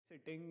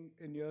sitting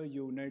in your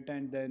unit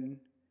and then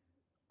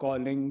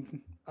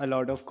calling a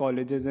lot of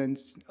colleges and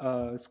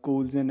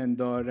schools in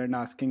Indore and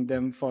asking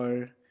them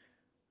for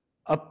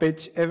a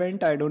pitch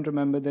event. I don't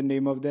remember the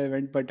name of the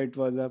event, but it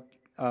was a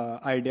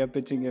idea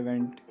pitching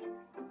event,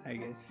 I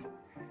guess.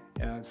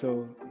 Yeah,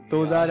 so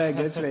those are, I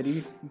guess,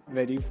 Yeah.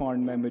 very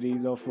fond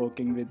memories of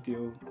working with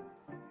you.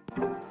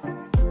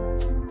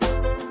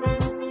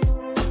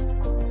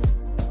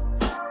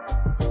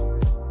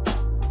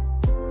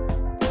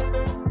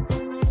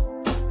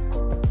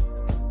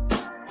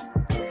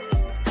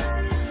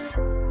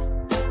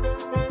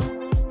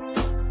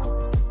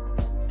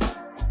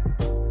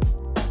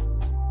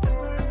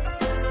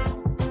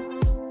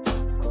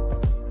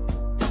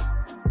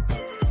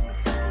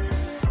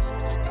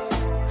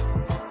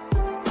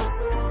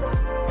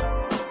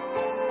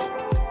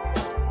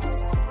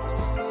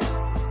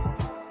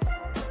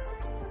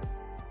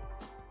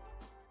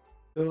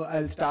 So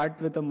I'll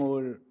start with a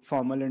more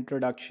formal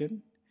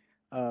introduction.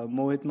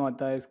 Mohit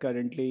Mohta is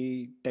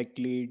currently tech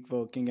lead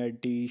working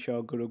at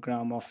GSoC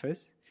Gurugram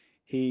office.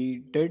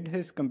 He did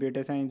his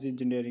computer science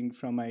engineering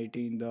from IIT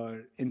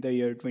Indore in the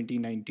year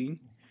 2019.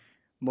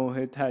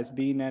 Mohit has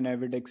been an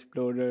avid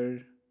explorer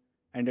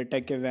and a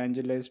tech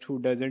evangelist who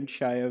doesn't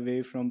shy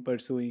away from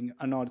pursuing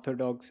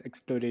unorthodox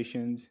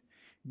explorations,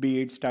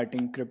 be it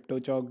starting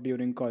CryptoChalk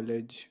during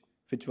college,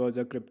 which was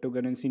a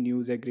cryptocurrency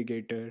news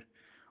aggregator,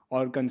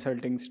 or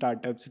consulting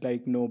startups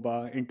like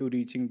Nova into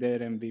reaching their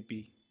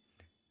MVP.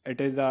 It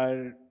is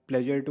our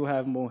pleasure to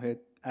have Mohit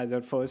as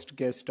our first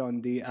guest on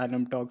the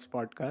Alum Talks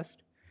podcast.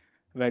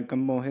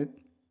 Welcome, Mohit.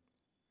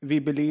 We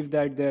believe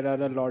that there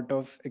are a lot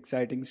of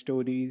exciting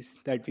stories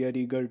that we are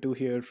eager to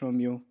hear from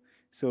you.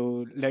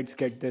 So let's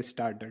get this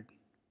started.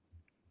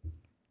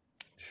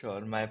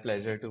 Sure, my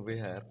pleasure to be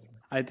here.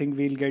 I think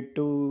we'll get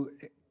to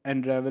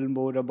unravel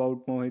more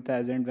about Mohit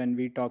as and when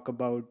we talk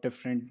about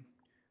different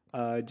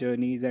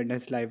journeys and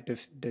his life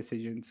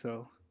decisions.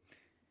 So,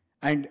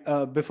 and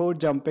before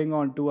jumping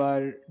onto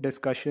our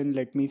discussion,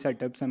 let me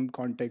set up some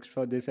context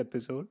for this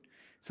episode.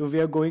 So, we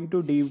are going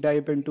to deep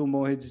dive into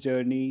Mohit's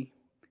journey,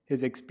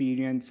 his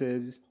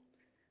experiences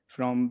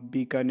from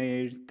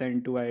Bikaner,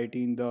 then to IIT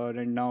Indore,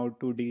 and now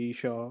to D.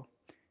 Shaw,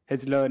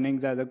 his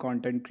learnings as a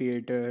content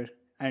creator,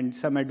 and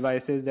some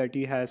advices that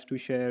he has to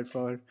share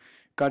for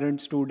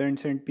current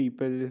students and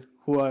people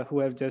who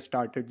have just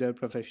started their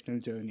professional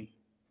journey.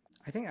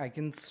 I think I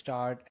can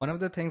start. One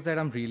of the things that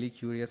I'm really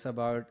curious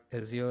about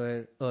is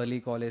your early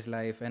college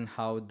life and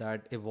how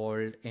that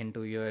evolved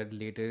into your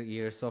later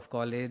years of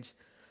college.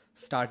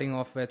 Starting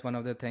off with one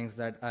of the things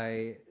that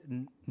I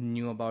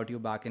knew about you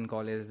back in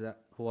college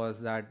was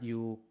that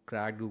you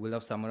cracked Google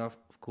of Summer of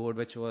Code,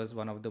 which was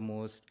one of the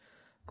most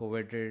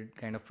coveted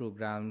kind of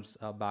programs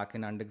back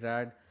in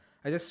undergrad.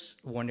 I just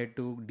wanted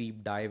to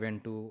deep dive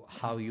into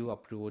how you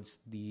approached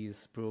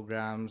these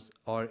programs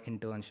or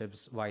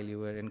internships while you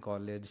were in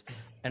college,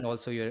 and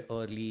also your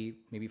early,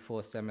 maybe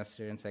first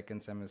semester and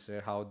second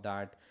semester, how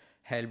that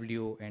helped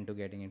you into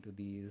getting into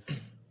these.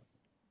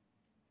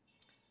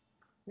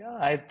 Yeah,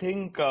 I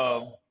think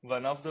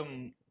one of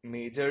the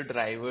major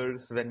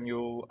drivers when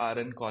you are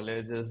in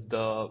college is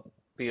the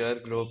peer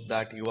group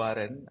that you are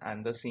in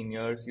and the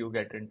seniors you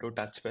get into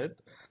touch with.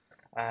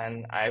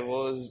 And I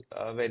was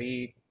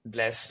very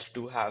blessed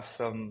to have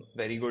some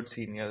very good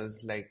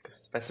seniors. Like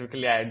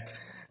specifically, I'd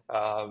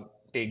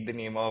take the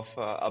name of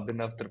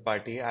Abhinav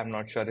Tripathi. I'm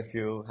not sure if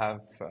you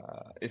have,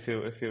 if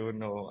you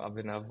know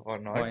Abhinav or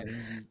Oh, not, and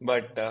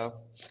but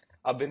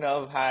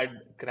Abhinav had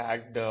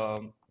cracked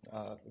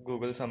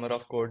Google Summer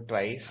of Code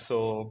twice.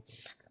 So,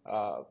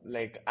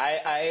 like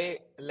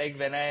like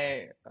when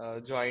I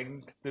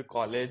joined the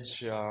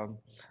college,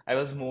 I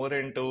was more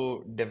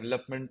into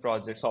development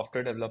projects,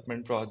 software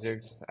development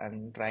projects,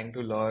 and trying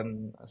to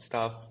learn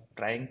stuff.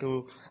 I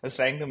was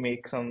trying to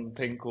make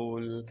something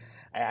cool.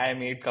 I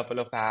made couple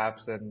of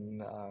apps,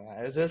 and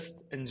I was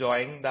just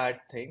enjoying that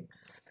thing.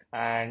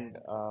 And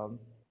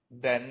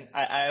then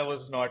I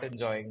was not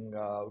enjoying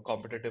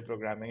competitive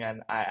programming,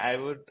 and I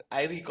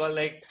recall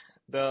like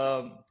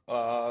the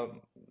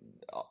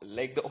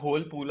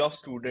whole pool of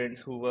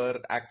students who were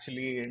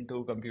actually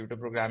into computer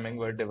programming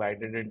were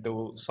divided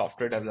into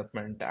software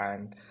development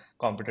and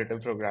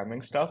competitive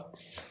programming stuff.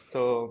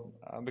 So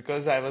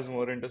because I was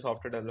more into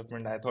software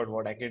development, I thought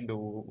what I can do,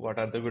 what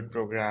are the good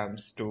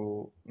programs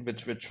to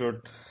which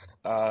should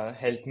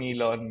help me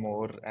learn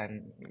more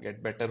and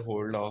get better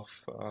hold of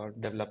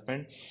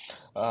development.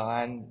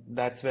 And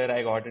that's where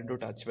I got into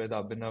touch with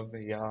Abhinav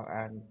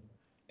Bhaiya, and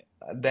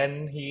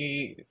then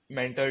he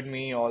mentored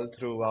me all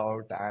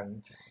throughout,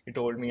 and he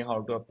told me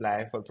how to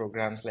apply for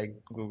programs like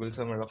Google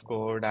Summer of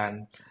Code,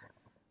 and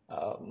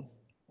um,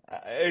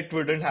 it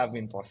wouldn't have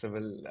been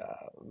possible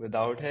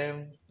without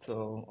him.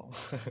 So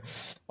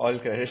all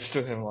credits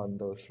to him on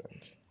those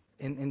fronts.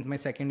 in my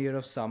second year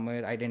of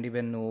summer, I didn't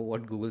even know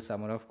what Google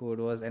Summer of Code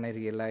was, and I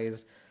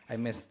realized I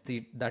missed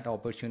that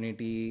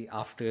opportunity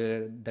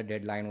after the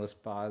deadline was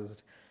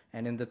passed.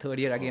 And in the third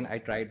year again, I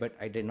tried, but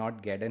I did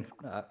not get in.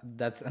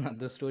 That's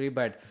another story.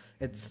 But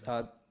it's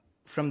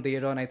from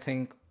there on, I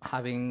think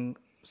having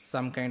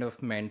some kind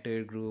of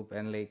mentor group,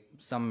 and like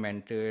some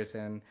mentors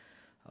and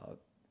uh,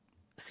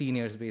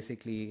 seniors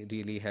basically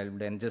really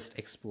helped in just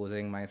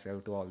exposing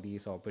myself to all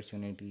these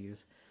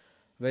opportunities,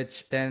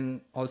 which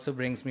then also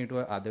brings me to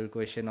a other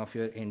question of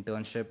your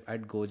internship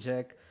at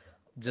Gojek.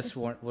 Just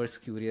was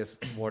curious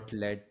what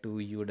led to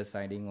you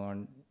deciding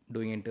on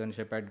doing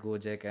internship at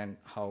Gojek, and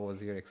how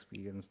was your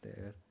experience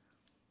there?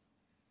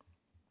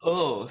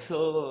 Oh,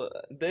 so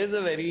there's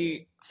a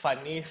very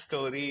funny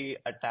story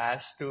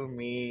attached to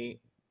me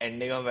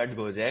ending up at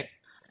Gojek.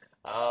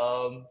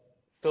 Um,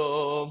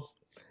 so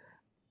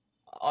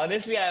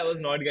honestly, I was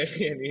not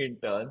getting any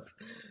interns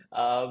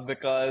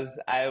because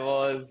I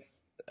was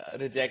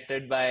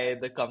rejected by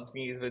the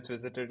companies which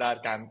visited our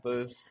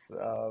campus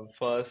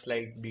first,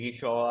 like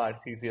GSoC,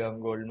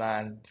 RCCM,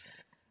 Goldman,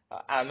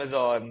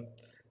 Amazon.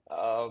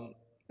 Um,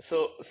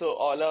 so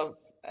all of,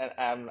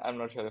 and I'm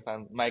not sure if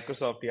I'm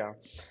Microsoft, yeah.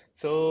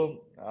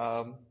 So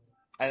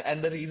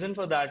and the reason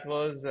for that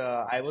was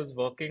I was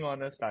working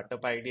on a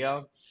startup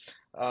idea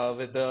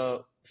with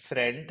a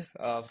friend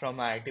from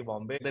IIT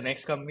Bombay. The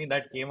next company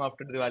that came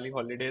after Diwali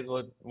holidays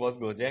was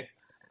Gojek.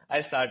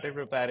 I started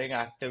preparing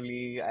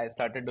actively. I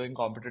started doing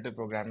competitive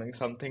programming,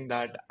 something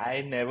that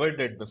I never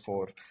did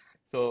before.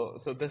 So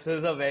this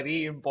is a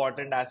very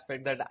important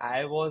aspect that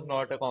I was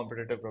not a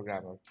competitive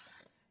programmer.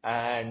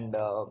 And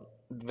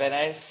when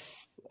I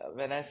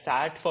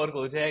sat for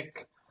Gojek,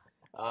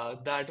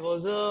 that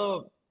was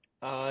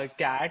a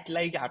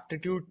cat-like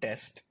aptitude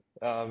test,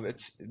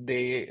 which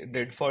they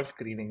did for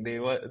screening. They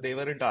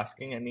weren't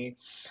asking any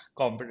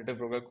competitive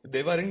program.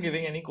 They weren't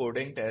giving any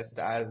coding test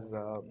as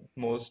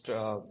most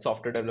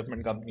software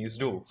development companies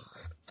do.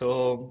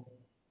 So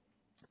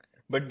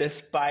but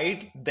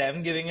despite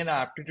them giving an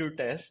aptitude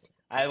test,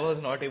 I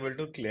was not able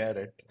to clear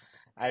it.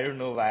 I don't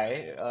know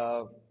why.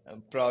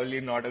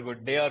 Probably not a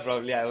good day, or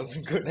probably I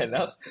wasn't good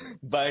enough,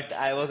 but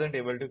I wasn't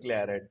able to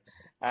clear it.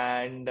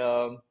 And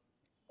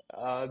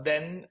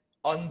then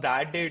on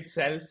that day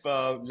itself,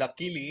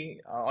 luckily,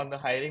 on the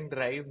hiring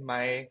drive,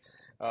 my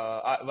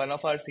one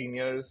of our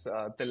seniors,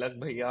 Tilak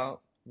Bhaiya,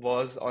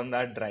 was on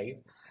that drive,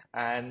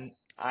 and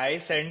I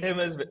sent him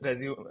his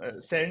resume,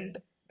 sent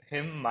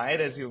him my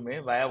resume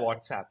via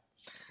WhatsApp.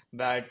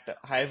 That,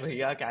 hi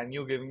Bhaiya, can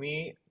you give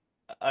me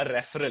a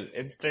referral,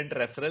 instant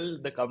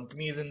referral? The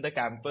company is in the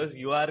campus.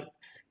 You are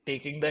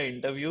taking the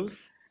interviews.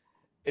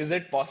 Is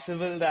it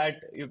possible that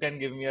you can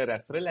give me a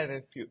referral?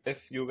 And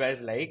if you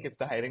guys like, if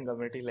the hiring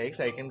committee likes,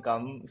 I can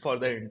come for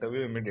the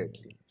interview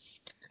immediately.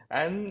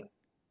 And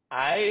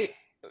I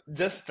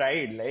just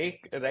tried,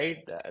 like,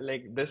 right,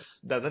 like this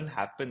doesn't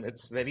happen.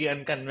 It's very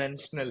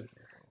unconventional,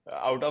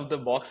 out of the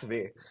box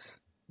way.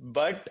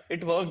 But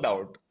it worked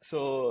out.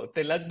 So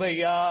Tilak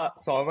Bhaiya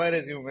saw my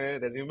resume.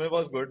 Resume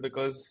was good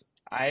because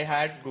I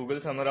had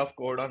Google Summer of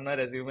Code on my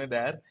resume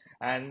there,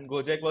 and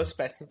Gojek was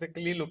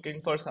specifically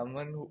looking for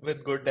someone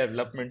with good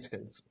development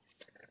skills.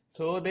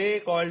 So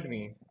they called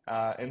me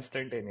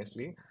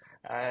instantaneously.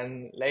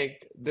 And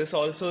like this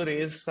also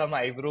raised some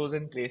eyebrows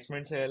in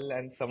placement cell,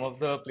 and some of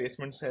the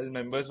placement cell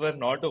members were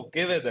not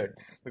okay with it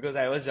because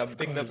I was Of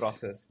jumping the course.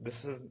 process.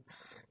 This is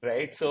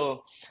right.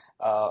 So,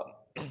 uh,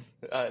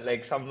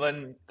 like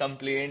someone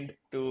complained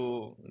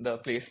to the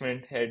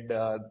placement head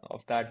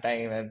of that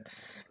time, and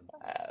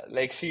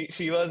like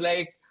she was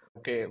like,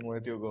 "Okay,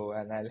 Mohit, you go,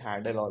 and I'll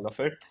handle all of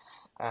it."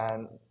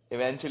 And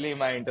eventually,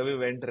 my interview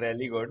went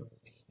really good,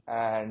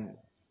 and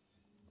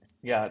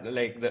yeah,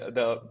 like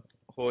the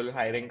whole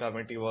hiring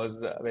committee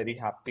was very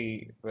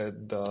happy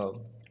with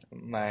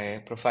my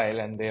profile,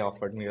 and they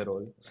offered me a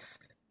role.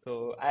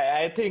 So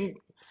I think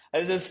I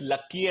was just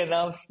lucky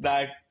enough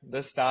that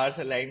the stars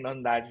aligned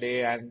on that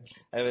day, and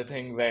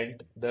everything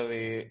went the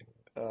way,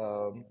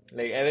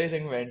 like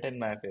everything went in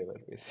my favor,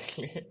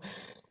 basically.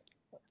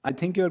 I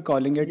think you're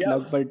calling it Yeah.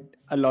 luck, but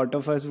a lot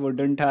of us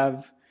wouldn't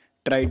have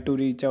tried to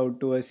reach out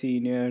to a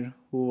senior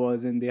who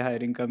was in the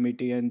hiring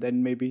committee and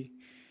then maybe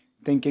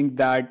thinking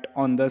that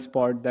on the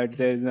spot that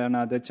there's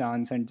another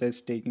chance and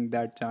just taking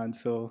that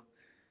chance. So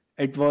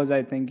it was,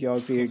 I think, your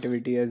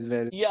creativity as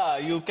well. Yeah,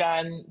 you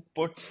can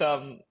put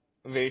some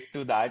weight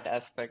to that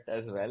aspect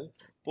as well.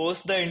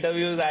 Post the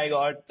interviews, I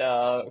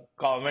got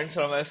comments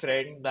from my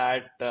friend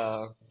that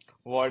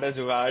what a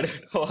jugaad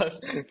it was,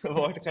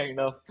 what kind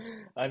of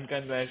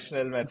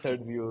unconventional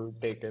methods you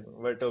taken.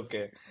 But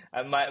okay,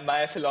 and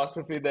my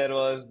philosophy there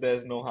was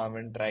there's no harm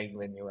in trying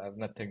when you have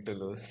nothing to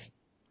lose.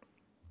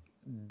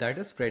 That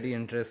is pretty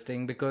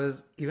interesting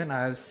because even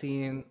I've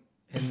seen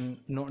in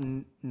not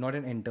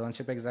an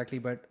internship exactly,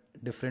 but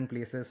different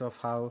places of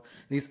how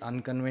these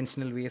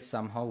unconventional ways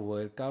somehow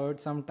work out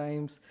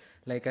sometimes.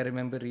 Like I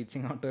remember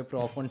reaching out to a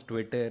prof on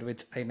Twitter,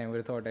 which I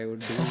never thought I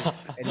would do,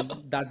 and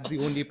that's the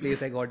only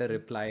place I got a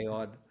reply.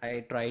 Or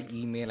I tried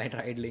email, I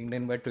tried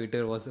LinkedIn, but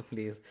Twitter was the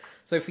place.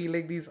 So I feel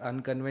like these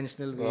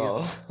unconventional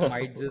ways Wow.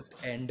 might just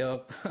end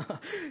up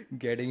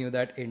getting you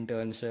that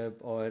internship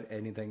or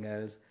anything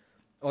else.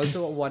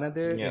 Also, one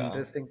other Yeah.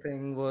 interesting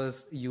thing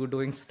was you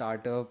doing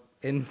startup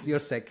in your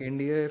second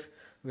year,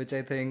 which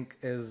I think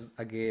is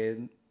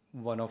again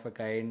one of a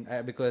kind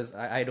because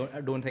I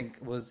don't think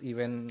was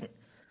even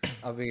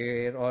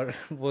aware or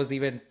was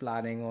even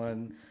planning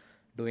on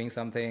doing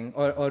something,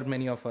 or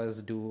many of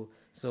us do.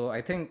 So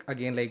I think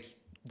again, like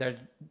that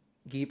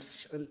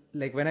keeps,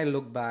 like when I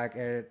look back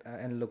at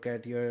and look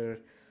at your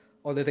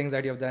all the things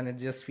that you've done, it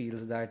just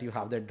feels that you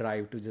have that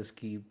drive to just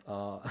keep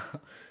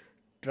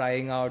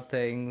trying out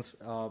things,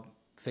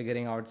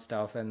 figuring out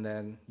stuff, and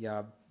then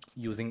yeah,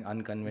 using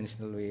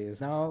unconventional ways.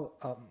 Now,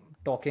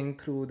 talking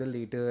through the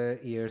later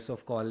years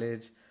of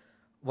college,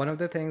 one of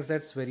the things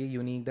that's very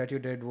unique that you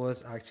did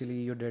was actually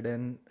you did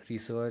an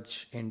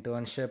research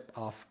internship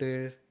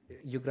after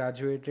you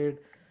graduated.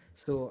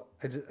 So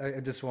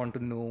I just want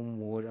to know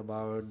more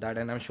about that,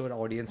 and I'm sure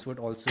audience would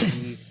also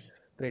be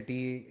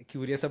pretty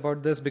curious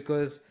about this,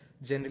 because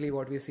generally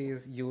what we see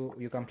is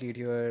you complete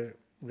your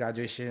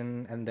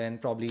graduation and then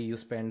probably you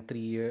spend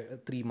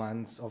 3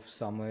 months of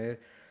summer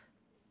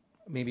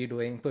maybe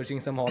doing pursuing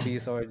some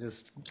hobbies or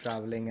just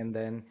traveling, and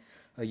then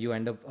you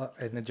end up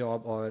in a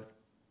job or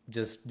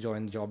just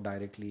join the job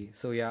directly.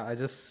 So yeah, I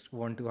just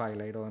want to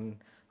highlight on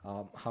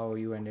how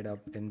you ended up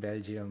in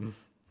Belgium.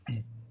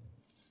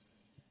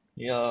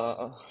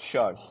 Yeah,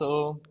 sure.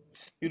 So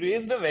you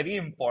raised a very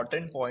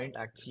important point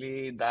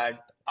actually,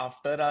 that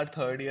after our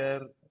third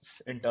year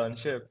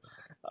internship,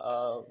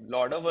 a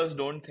lot of us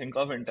don't think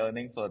of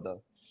interning further.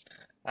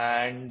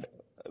 And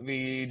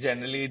we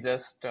generally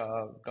just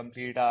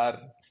complete our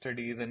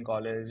studies in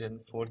college in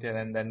fourth year,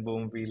 and then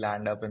boom, we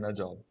land up in a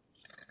job.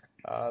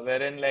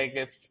 Wherein, like,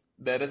 if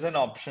there is an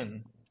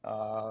option,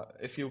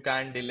 if you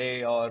can delay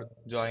your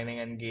joining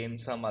and gain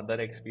some other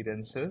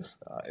experiences,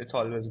 it's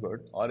always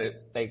good. Or if,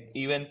 like,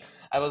 even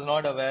I was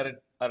not aware,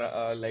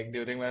 like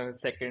during my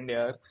second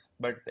year,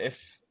 but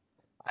if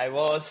I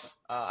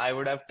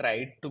would have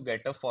tried to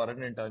get a foreign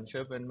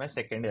internship in my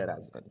second year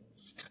as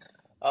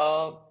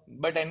well.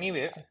 But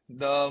anyway,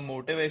 the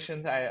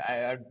motivations I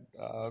had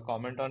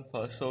comment on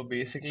first. So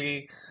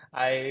basically,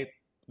 I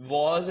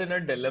was in a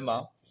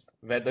dilemma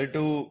whether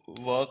to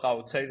work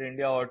outside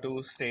India or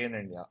to stay in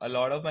India. A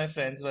lot of my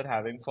friends were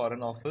having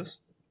foreign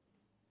office,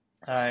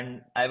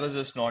 and I was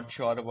just not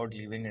sure about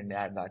leaving India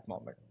at that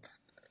moment.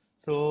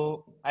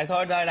 So I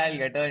thought that I'll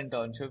get an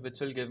internship which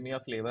will give me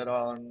a flavor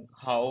on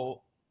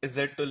how is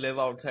it to live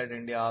outside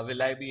India.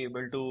 Will I be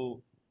able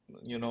to,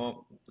 you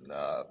know,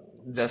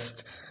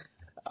 just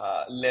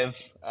live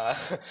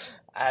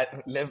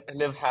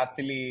live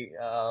happily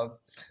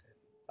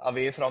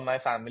away from my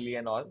family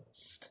and all.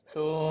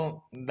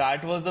 So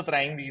that was the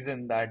prime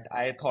reason that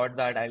I thought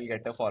that I'll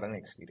get a foreign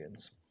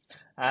experience.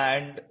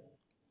 And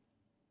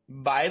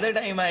by the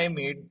time I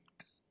made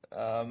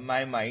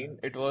my mind,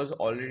 it was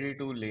already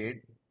too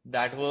late.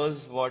 That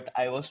was what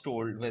I was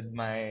told with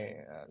my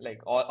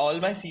like all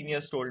my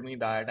seniors told me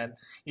that, and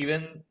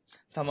even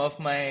some of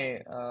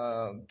my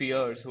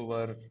peers who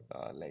were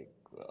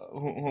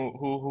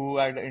who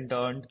had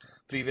interned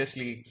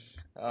previously,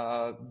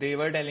 they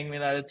were telling me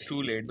that it's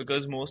too late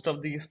because most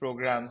of these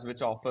programs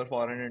which offer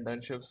foreign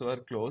internships were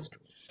closed,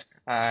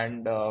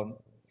 and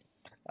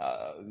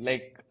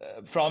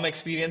from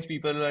experience,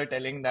 people were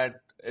telling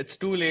that it's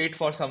too late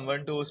for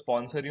someone to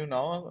sponsor you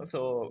now.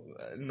 So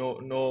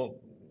no,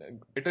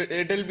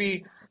 it'll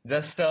be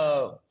just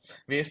a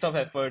waste of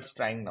efforts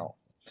trying now.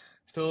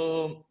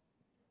 So,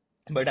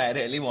 but I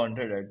really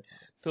wanted it.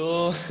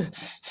 So,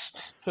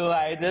 so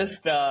I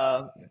just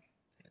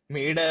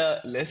made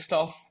a list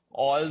of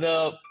all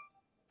the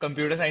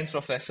computer science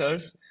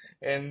professors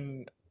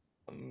in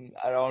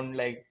around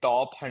like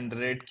top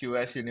 100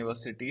 QS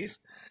universities.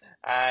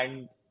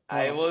 And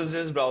I Wow. was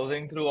just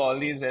browsing through all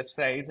these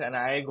websites and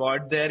I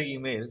got their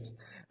emails.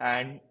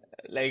 And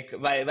like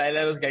while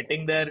I was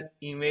getting their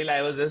email,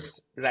 I was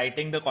just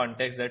writing the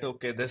context that,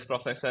 okay, this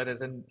professor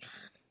is in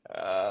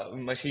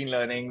machine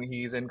learning,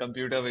 he's in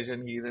computer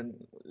vision,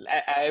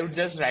 I would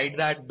just write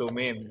that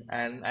domain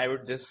and I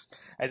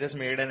just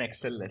made an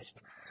Excel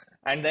list.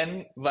 And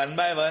then one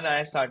by one,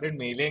 I started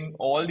mailing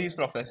all these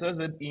professors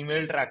with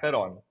email tracker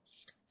on.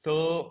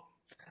 So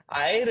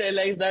I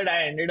realized that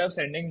I ended up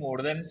sending more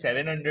than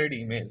 700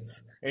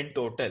 emails in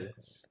total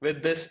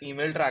with this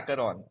email tracker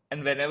on.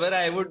 And whenever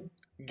I would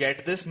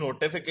get this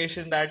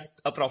notification that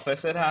a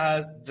professor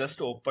has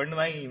just opened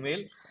my email,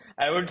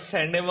 I would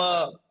send him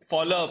a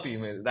follow-up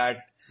email that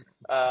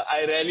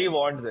I really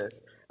want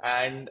this.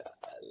 And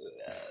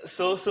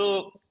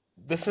so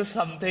this is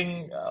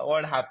something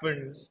what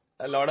happens.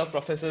 A lot of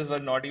professors were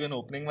not even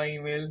opening my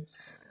email,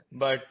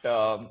 but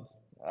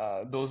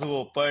those who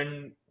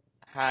opened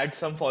had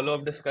some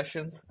follow-up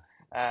discussions.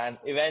 And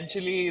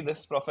eventually,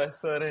 this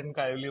professor in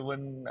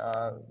Leuven,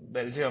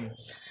 Belgium,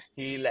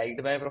 he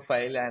liked my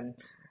profile, and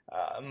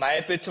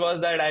my pitch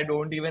was that I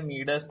don't even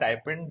need a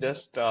stipend,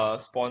 just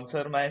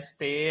sponsor my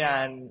stay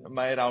and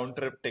my round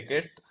trip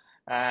ticket,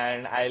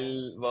 and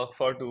I'll work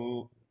for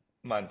 2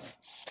 months.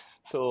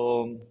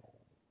 So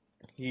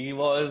he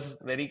was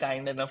very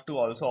kind enough to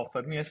also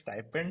offer me a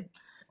stipend,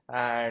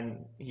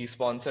 and he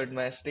sponsored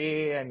my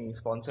stay and he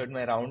sponsored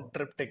my round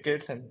trip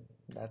tickets, and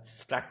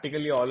that's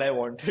practically all I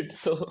wanted.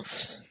 So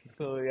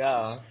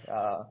yeah,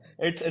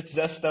 it's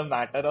just a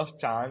matter of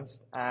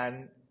chance,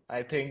 and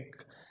I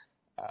think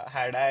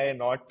had I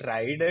not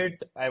tried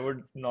it, I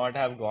would not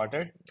have got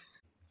it.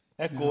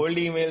 Yeah. Cold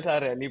emails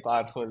are really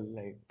powerful.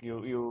 Like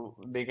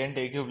they can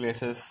take you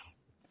places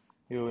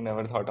you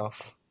never thought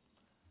of.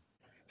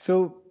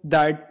 So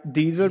that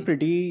these were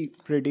pretty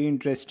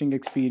interesting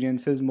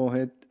experiences,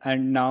 Mohit.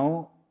 And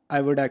now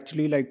I would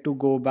actually like to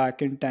go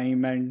back in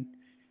time and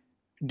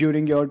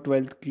during your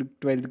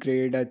 12th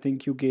grade, I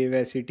think you gave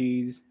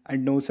SATs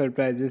and no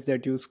surprises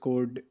that you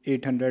scored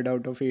 800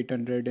 out of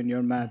 800 in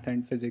your math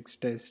and physics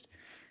test.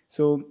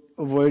 So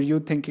were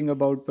you thinking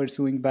about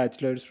pursuing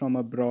bachelor's from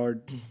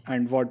abroad,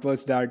 and what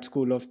was that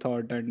school of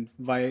thought and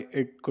why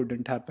it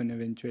couldn't happen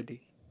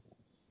eventually?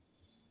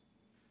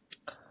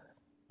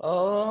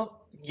 Uh,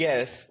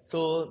 yes.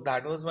 So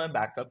that was my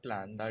backup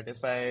plan that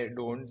if I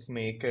don't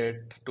make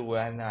it to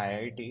an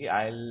IIT,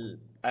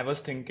 I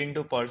was thinking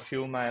to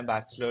pursue my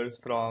bachelor's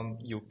from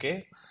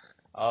UK.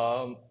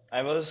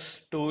 I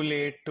was too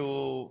late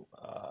to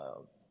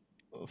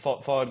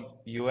for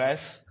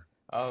US,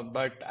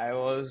 but I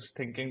was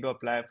thinking to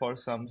apply for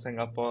some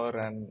Singapore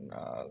and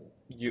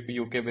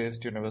UK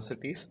based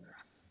universities.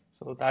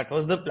 So that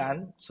was the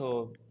plan.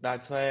 So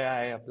that's why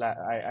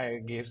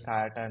I gave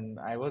SAT, and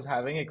I was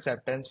having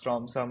acceptance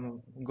from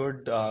some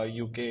good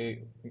UK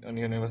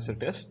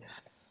universities.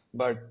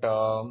 But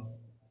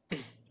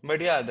but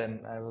yeah,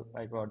 then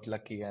I got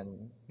lucky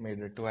and made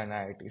it to an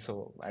IIT.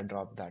 So I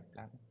dropped that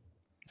plan.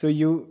 So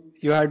you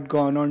had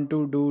gone on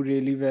to do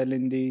really well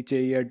in the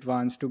JEE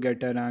Advanced to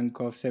get a rank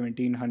of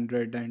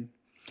 1700, and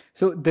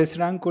so this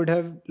rank could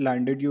have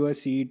landed you a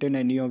seat in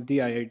any of the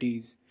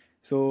IITs.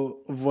 So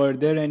were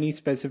there any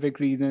specific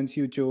reasons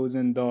you chose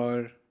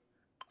Indore,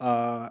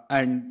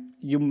 and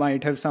you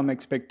might have some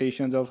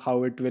expectations of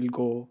how it will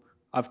go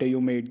after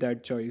you made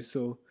that choice.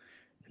 So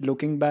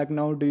looking back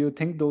now, do you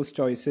think those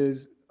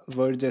choices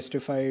were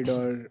justified,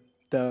 or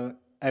the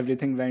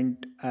everything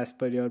went as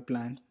per your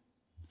plan?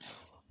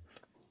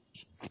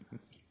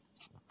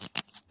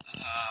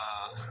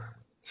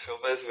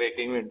 Shubh is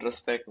making me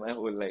introspect my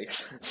whole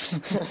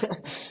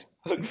life.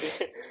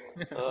 Okay.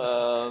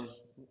 Um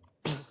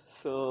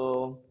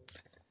so,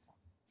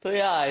 so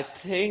yeah, I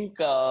think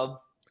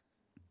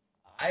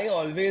I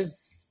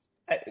always,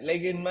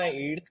 like in my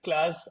eighth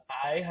class,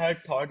 I had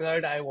thought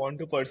that I want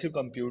to pursue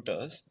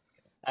computers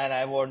and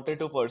I wanted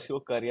to pursue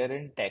a career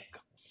in tech.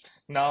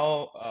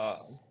 Now,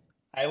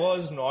 I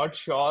was not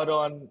sure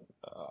on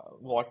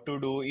what to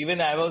do.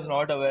 Even I was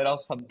not aware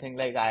of something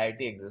like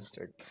IIT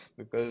existed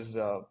because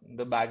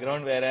the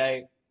background where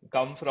I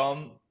come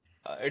from,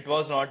 it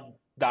was not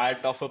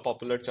that of a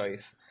popular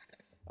choice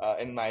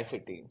in my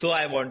city. So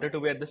I wanted to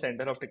be at the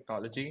center of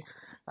technology,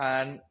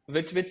 and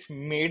which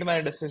made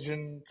my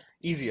decision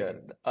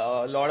easier.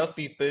 A lot of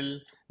people,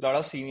 a lot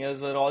of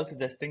seniors were all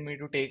suggesting me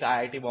to take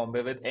IIT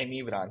Bombay with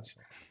any branch,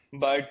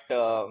 but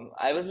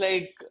I was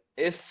like,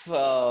 if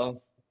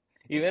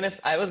even if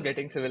I was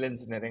getting civil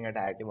engineering at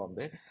IIT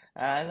Bombay,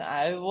 and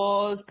I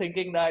was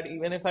thinking that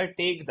even if I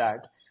take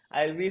that,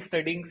 I'll be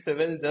studying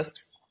civil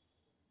just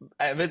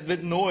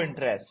with no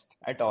interest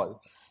at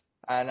all.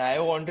 And I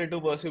wanted to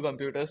pursue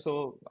computers,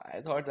 so I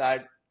thought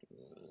that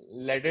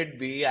let it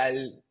be.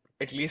 I'll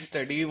at least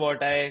study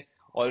what I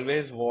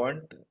always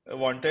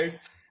wanted,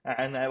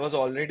 and I was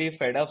already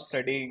fed up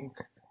studying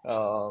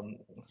um,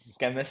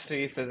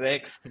 chemistry,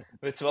 physics,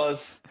 which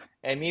was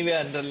anyway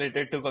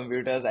unrelated to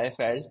computers. I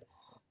felt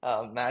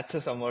maths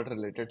is somewhat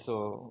related,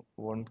 so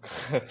won't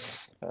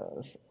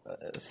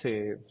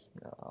say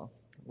uh,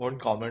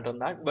 won't comment on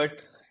that.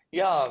 But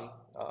yeah,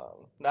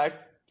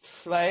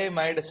 that's why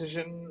my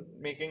decision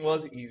making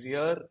was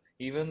easier,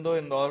 even though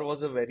Indore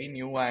was a very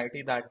new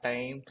IIT that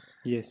time.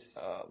 Yes.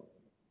 Uh,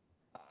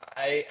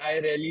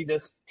 I really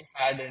just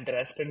had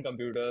interest in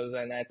computers,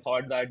 and I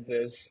thought that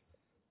there's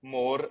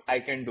more I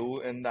can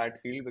do in that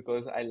field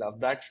because I love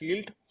that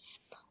field.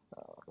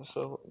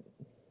 So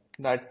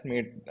that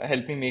made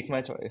helped me make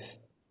my choice.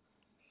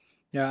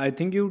 Yeah, I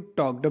think you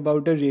talked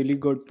about a really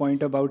good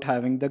point about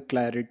having the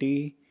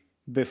clarity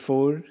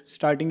before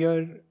starting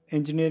your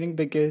engineering,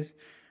 because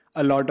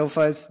a lot of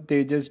us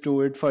they just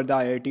do it for the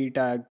IIT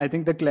tag. I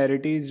think the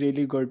clarity is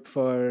really good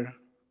for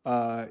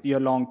your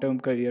long-term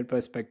career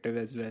perspective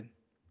as well.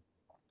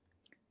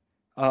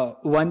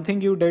 One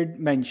thing you did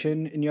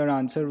mention in your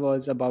answer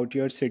was about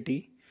your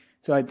city.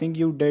 So I think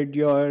you did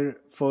your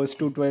first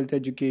to 12th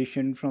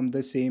education from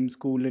the same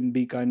school in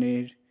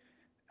Bikaner.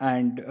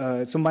 And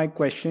so my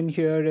question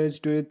here is,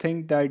 do you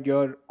think that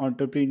your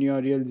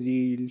entrepreneurial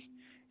zeal,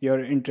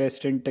 your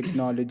interest in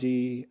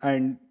technology,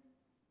 and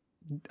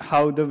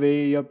how the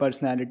way your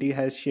personality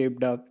has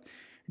shaped up,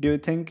 do you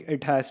think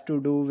it has to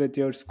do with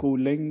your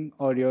schooling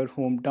or your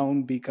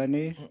hometown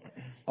Bikaner?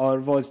 Or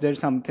was there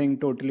something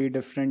totally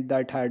different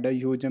that had a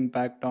huge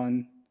impact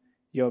on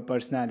your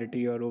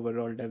personality or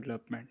overall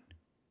development?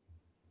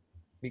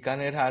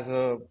 Bikaner has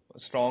a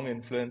strong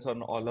influence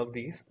on all of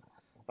these.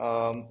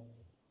 Um,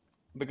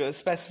 because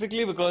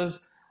specifically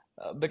because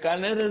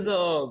Bikaner is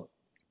a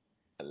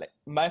like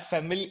my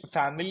family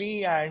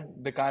and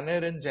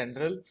Bikaner in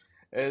general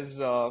is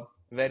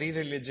very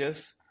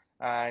religious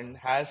and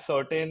has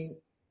certain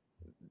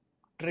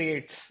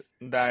traits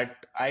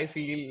that I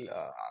feel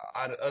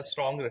are a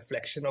strong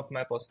reflection of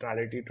my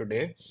personality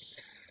today.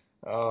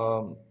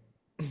 Um,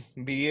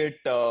 be it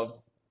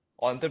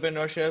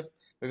entrepreneurship,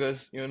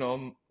 because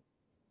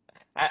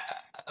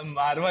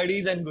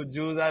Marwadis and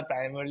Gujjus are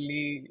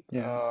primarily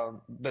Yeah.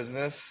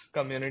 business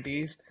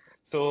communities.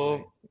 Right.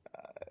 So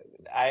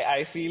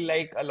I feel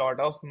like a lot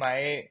of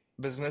my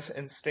business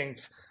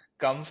instincts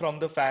come from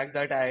the fact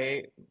that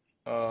I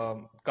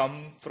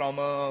come from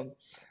a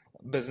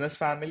business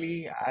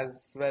family,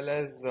 as well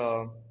as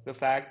the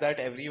fact that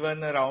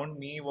everyone around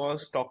me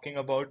was talking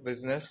about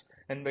business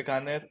in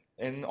Bikaner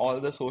in all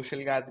the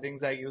social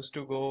gatherings I used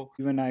to go.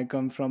 Even I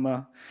come from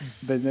a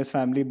business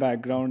family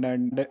background,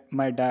 and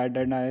my dad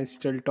and I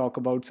still talk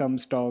about some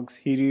stocks.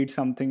 He reads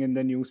something in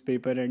the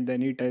newspaper and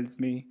then he tells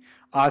me,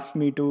 ask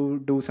me to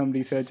do some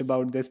research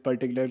about this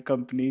particular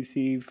company,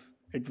 see if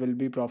it will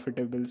be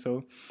profitable.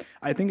 So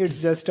I think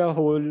it's just a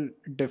whole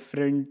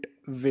different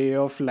way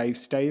of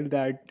lifestyle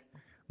that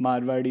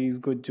Marwadis,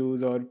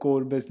 Gujjus, or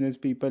core business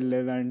people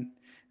live, and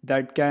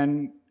that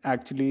can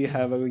actually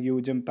have a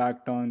huge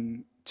impact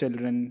on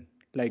children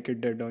like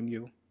it did on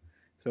you.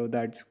 So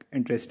that's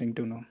interesting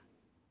to know.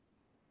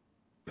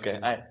 Okay,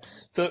 and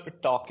so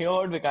talking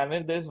about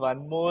Bikaner, there's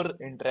one more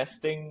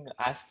interesting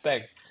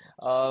aspect.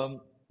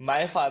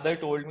 My father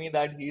told me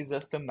that he's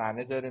just a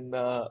manager in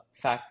the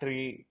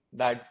factory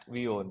that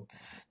we own.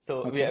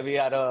 So Okay. we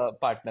are a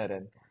partner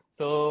in.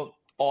 So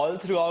all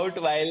throughout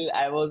while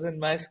I was in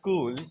my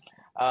school,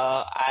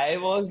 I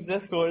was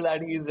just told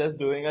that he's just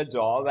doing a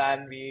job,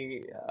 and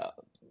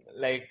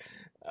like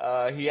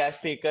he has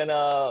taken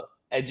a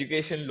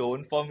education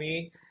loan for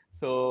me.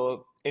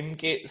 So in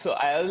case, so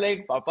I was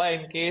like, Papa,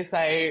 in case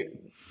I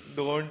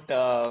don't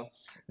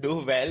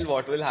do well,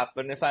 what will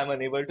happen if I'm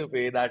unable to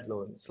pay that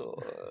loan? So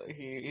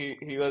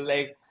he was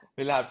like,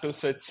 we'll have to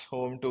switch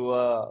home to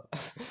a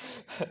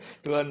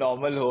to a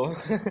normal home,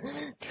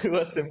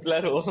 to a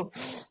simpler home.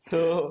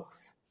 So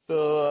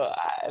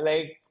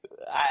I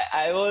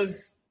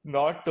was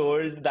not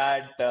told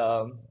that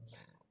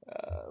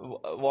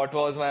what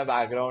was my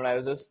background. I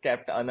was just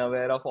kept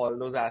unaware of all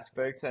those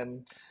aspects,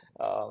 and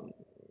um,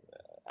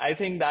 I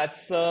think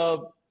that's a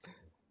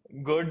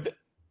good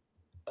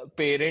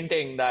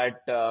parenting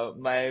that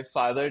my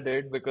father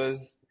did,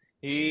 because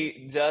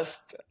he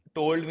just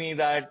told me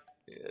that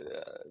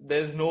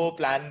there's no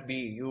plan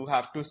B. You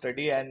have to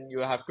study and you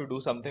have to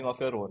do something of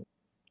your own.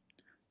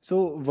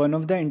 So, one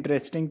of the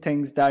interesting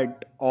things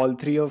that all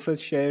three of us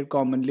share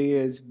commonly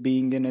is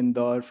being in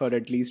Indore for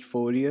at least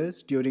 4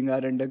 years during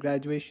our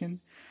undergraduation.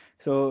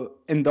 So,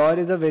 Indore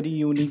is a very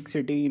unique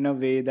city in a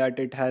way that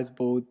it has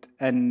both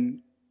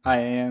an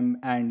IIM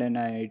and an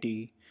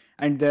IIT.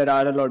 And there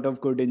are a lot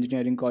of good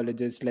engineering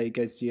colleges like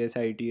SGS,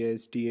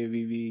 ITS,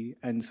 TAVV,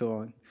 and so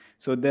on.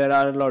 So, there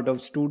are a lot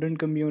of student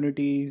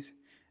communities,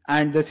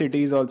 and the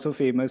city is also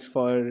famous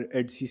for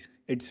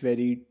its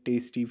very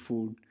tasty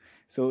food.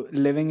 So,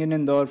 living in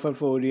Indore for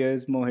 4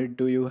 years, Mohit,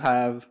 do you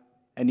have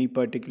any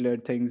particular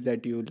things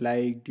that you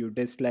liked, you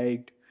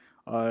disliked,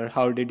 or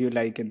how did you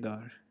like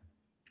Indore?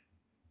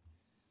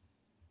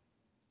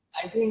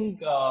 I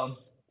think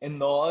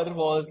Indore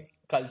was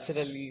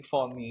culturally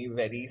for me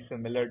very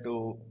similar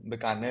to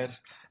Bikaner,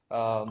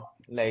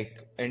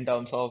 like in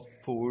terms of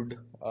food,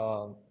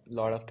 a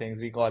lot of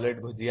things. We call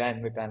it bhujia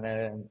in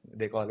Bikaner, and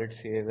they call it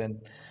sev in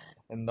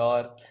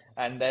Indore.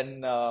 And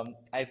then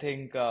I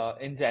think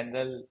in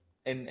general,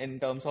 in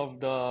terms of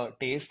the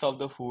taste of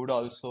the food,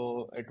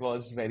 also it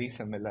was very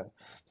similar.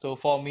 So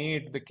for me,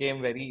 it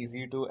became very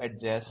easy to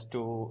adjust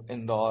to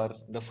Indore,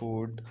 the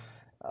food.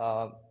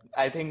 Uh,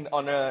 I think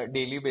on a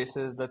daily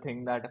basis, the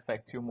thing that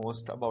affects you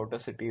most about a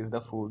city is the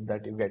food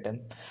that you get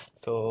in.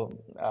 So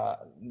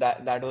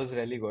that was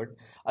really good.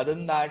 Other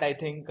than that, I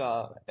think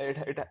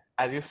it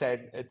as you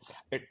said,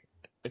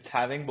 it's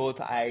having both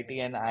IIT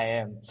and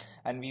IM,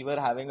 and we were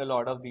having a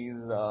lot of these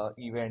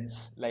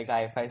events like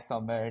I5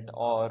 Summit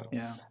or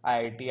Yeah.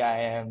 IIT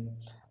IM,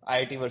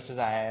 IIT versus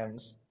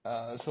IMs.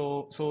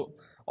 So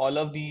all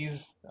of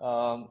these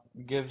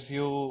gives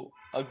you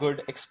a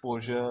good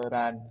exposure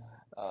and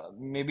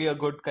maybe a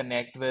good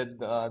connect with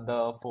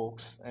the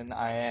folks in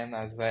IIM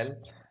as well.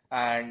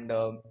 And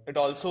it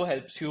also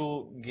helps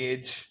you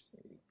gauge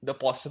the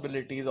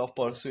possibilities of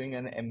pursuing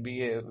an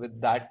MBA with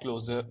that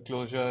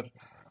closure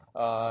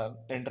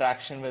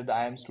interaction with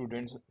IIM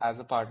students as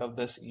a part of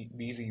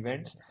these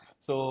events.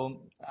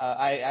 So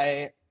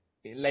I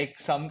like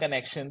some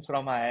connections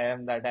from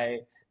IIM that I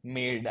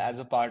made as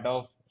a part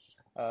of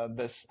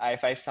this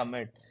I5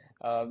 summit.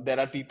 There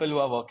are people who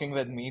are working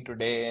with me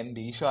today in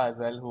DSHO as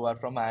well, who are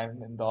from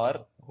IIM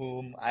Indore,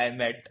 whom I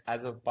met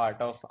as a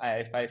part of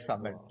I5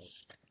 summit. Wow,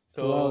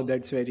 So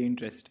that's very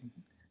interesting.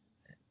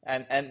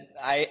 and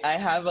I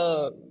have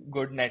a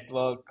good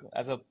network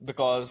as a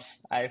because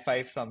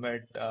I5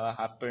 Summit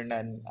happened,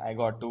 and I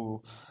got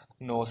to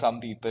know some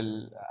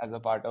people as a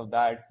part of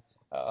that,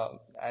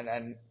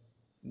 and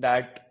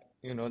that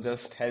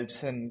just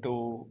helps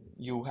into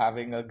you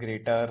having a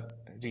greater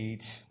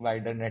reach,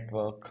 wider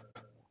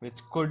network, which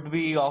could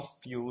be of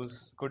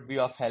use, could be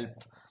of help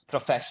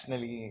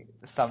professionally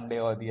someday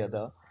or the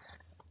other.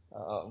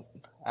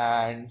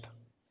 And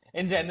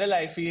in general,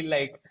 I feel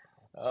like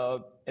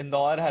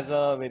Indore has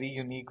a very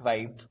unique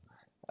vibe,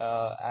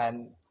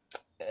 and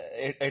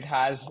it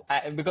has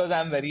because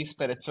I'm very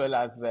spiritual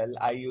as well.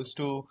 I used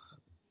to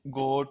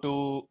go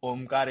to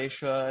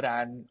Omkareshwar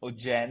and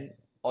Ujjain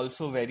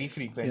also very Yeah.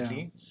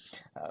 frequently.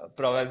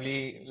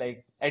 Probably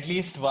like at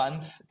least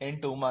once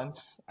in 2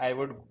 months, I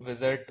would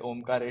visit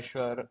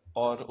Omkareshwar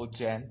or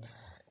Ujjain,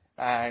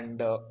 and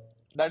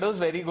that was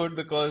very good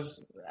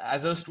because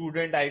as a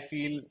student, I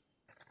feel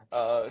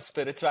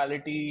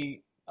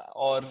spirituality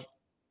or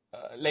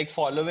like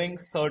following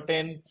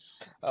certain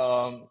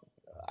um,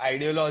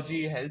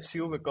 ideology helps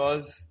you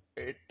because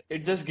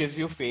it just gives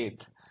you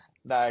faith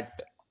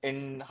that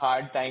in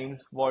hard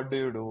times, what do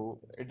you do?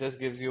 It just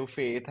gives you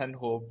faith and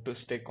hope to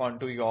stick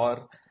onto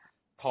your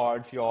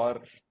thoughts,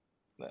 your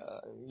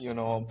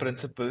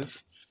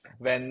principles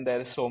when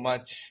there's so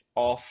much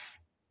of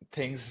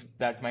things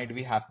that might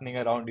be happening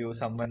around you.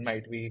 Someone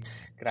might be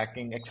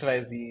cracking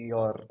XYZ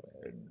or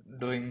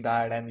doing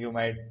that, and you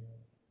might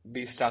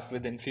be stuck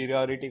with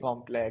inferiority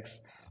complex,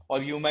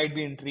 or you might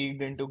be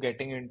intrigued into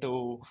getting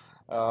into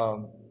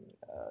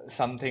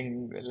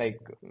something like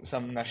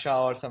some nasha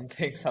or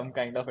something, some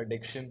kind of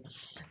addiction,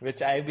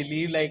 which I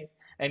believe like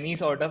any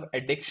sort of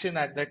addiction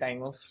at the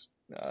time of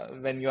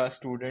when you are a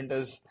student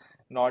is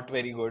not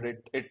very good.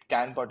 It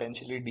can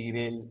potentially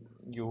derail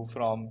you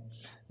from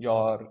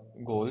your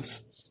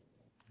goals.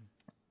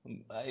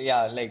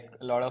 Yeah, like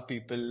a lot of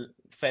people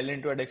fell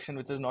into addiction,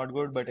 which is not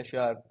good. But if you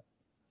are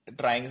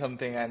trying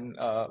something and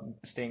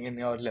staying in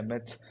your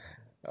limits,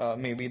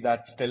 maybe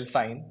that's still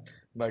fine.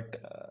 But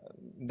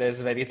there's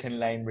a very thin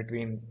line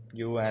between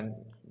you and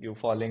you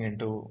falling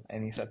into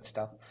any such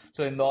stuff.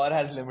 So Indore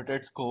has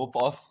limited scope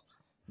of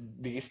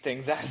these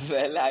things as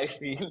well, I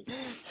feel.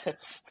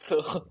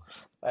 So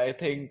I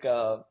think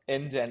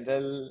in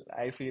general,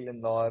 I feel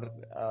Indore,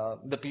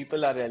 the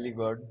people are really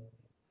good.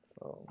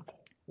 So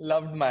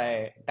loved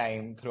my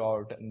time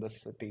throughout in the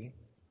city.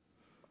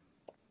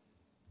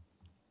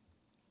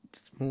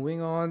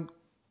 Moving on,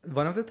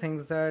 one of the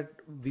things that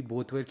we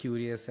both were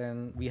curious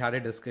and we had a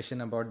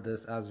discussion about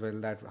this as well,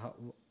 that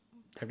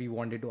we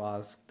wanted to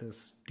ask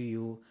this to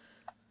you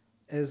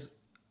is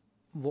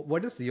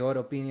what is your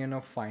opinion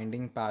of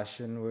finding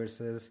passion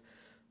versus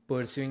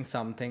pursuing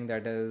something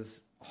that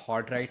is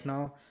hot right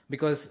now?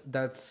 Because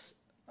that's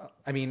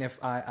I mean, if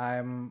I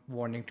am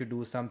wanting to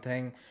do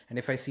something and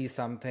if I see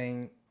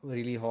something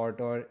really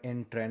hot or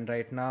in trend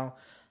right now,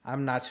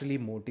 I'm naturally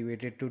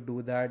motivated to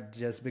do that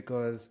just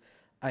because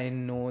I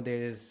know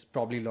there is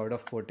probably a lot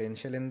of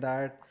potential in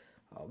that.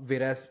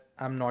 Whereas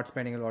I'm not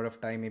spending a lot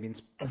of time maybe in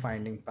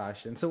finding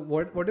passion. So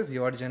what is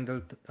your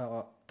general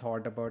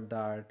thought about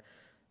that?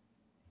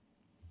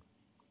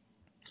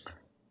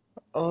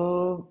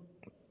 Uh,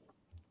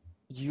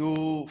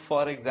 You,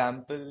 for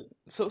example,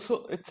 so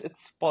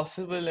it's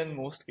possible in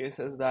most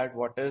cases that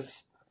what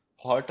is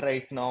hot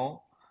right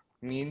now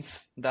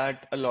means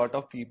that a lot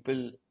of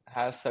people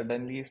have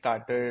suddenly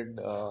started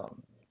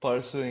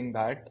pursuing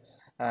that,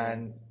 Right.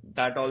 and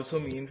that also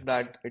means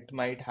that it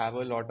might have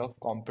a lot of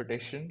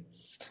competition,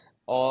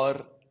 or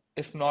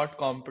if not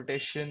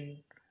competition,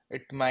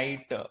 it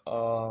might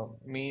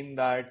mean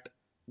that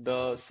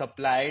the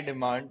supply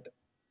demand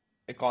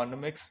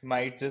economics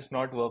might just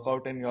not work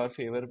out in your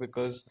favor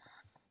because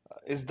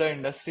is the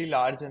industry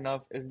large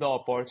enough? Is the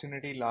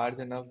opportunity large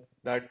enough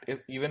that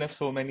even if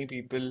so many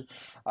people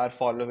are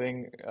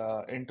following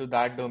into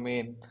that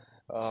domain,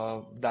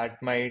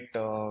 that might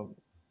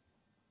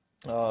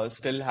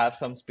still have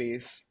some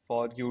space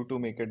for you to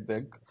make it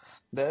big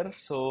there.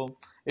 So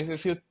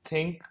if you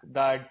think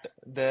that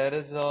there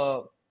is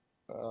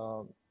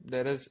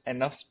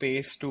enough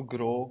space to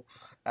grow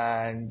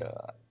and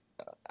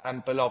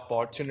ample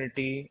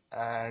opportunity,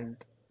 and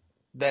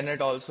then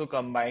it also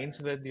combines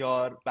with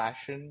your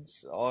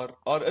passions, or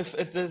if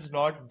it is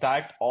not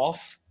that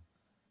off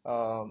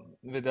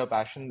with your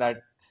passion, that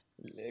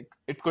like,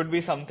 it could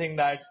be something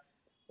that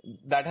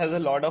has a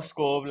lot of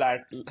scope, that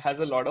has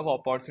a lot of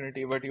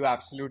opportunity, but you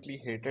absolutely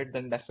hate it,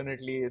 then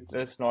definitely it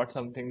is not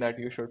something that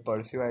you should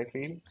pursue, I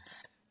feel.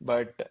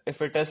 But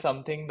if it is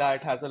something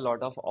that has a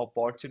lot of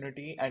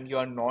opportunity and you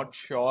are not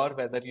sure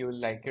whether you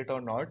will like it or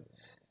not,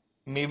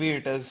 maybe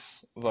it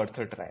is worth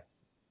a try.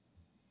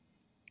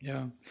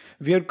 Yeah,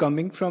 we are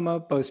coming from a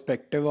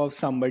perspective of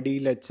somebody,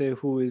 let's say,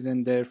 who is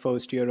in their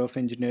first year of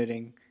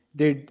engineering.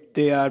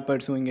 They are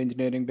pursuing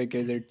engineering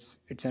because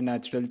it's a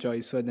natural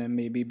choice for them,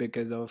 maybe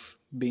because of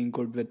being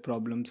good with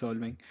problem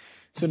solving.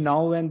 So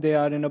now, when they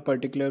are in a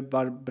particular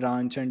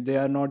branch and they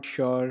are not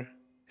sure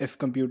if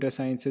computer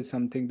science is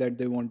something that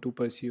they want to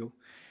pursue,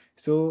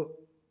 so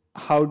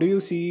how do you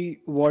see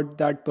what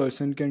that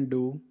person can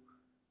do?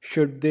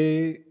 Should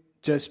they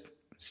just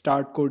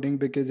start coding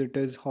because it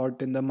is hot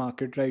in the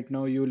market right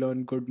now, you'll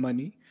earn good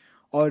money?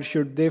 Or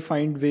should they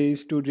find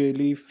ways to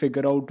really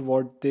figure out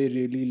what they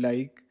really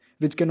like,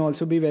 which can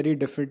also be very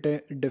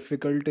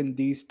difficult in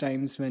these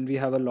times when we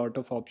have a lot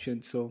of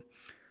options? So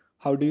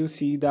how do you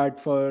see that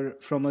for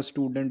from a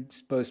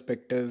student's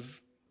perspective,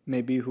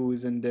 maybe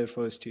who's in their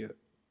first year?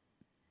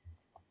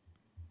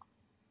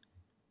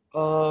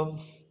 Um,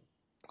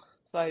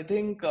 so I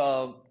think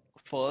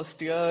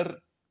first year,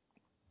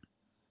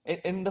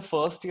 in the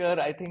first year,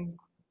 I think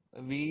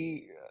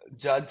we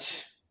judge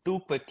too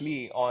quickly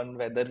on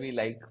whether we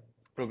like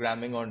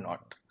programming or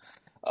not.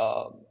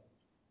 Um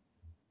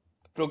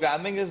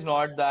Programming is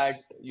not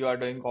that you are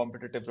doing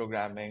competitive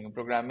programming.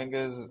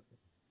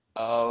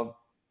 Uh,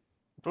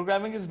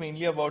 programming is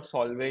mainly about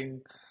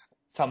solving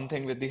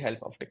something with the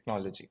help of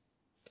technology.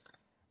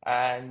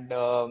 And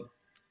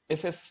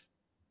if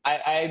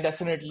I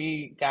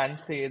definitely can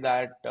say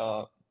that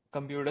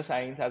computer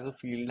science as a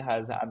field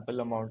has ample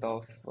amount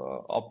of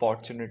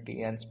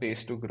opportunity and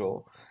space to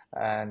grow.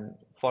 And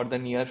for the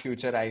near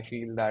future, I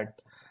feel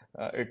that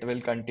it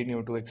will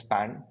continue to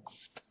expand.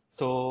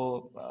 So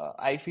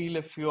I feel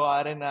if you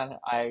are in an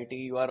IIT,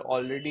 you are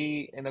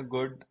already in a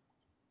good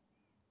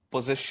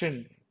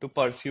position to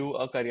pursue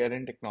a career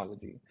in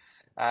technology.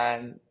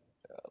 And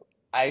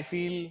I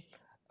feel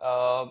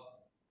uh,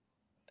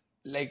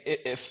 like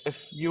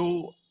if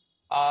you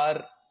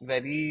are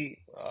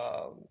very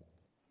uh,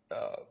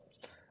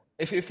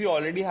 if you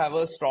already have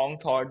a strong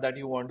thought that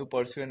you want to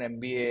pursue an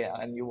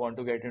MBA and you want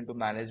to get into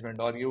management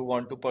or you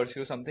want to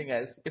pursue something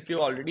else, if you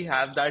already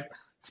have that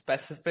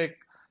specific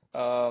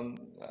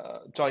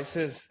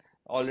choices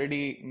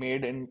already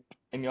made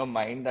in your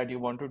mind that you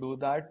want to do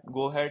that,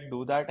 go ahead,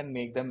 do that and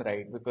make them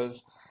right.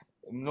 Because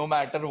no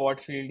matter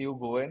what field you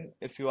go in,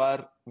 if you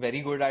are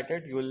very good at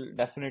it, you will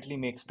definitely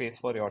make space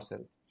for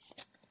yourself.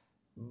 Yeah.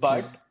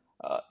 But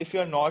if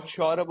you're not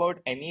sure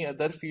about any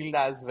other field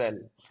as well,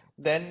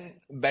 then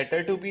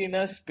better to be in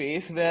a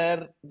space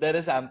where there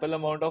is ample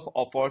amount of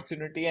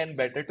opportunity and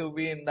better to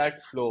be in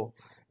that flow,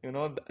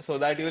 so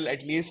that you will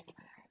at least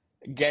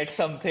get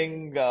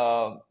something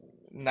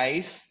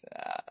nice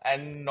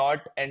and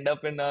not end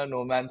up in a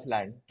no man's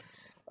land.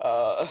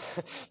 Uh,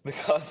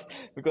 because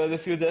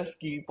if you just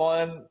keep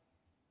on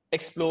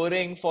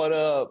exploring for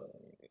a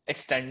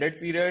extended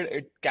period,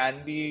 it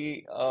can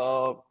be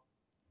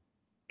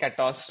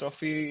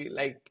catastrophe.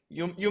 Like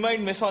you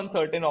might miss on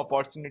certain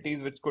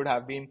opportunities which could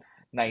have been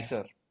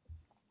nicer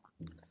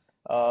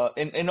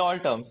in all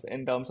terms,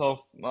 in terms of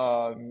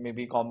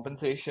maybe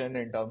compensation,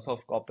 in terms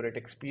of corporate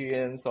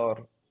experience or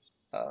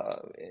uh,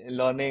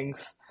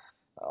 learnings,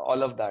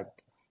 all of that.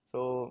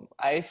 So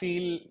I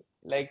feel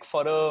like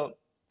for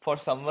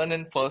someone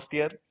in first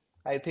year,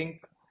 I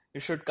think you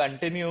should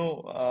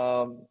continue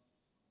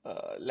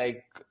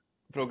like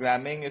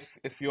programming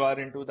if you are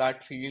into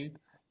that field.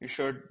 You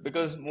should,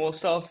 because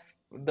most of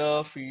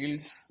the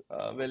fields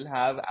will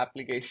have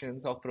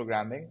applications of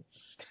programming,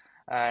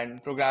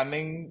 and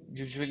programming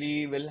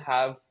usually will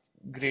have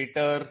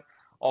greater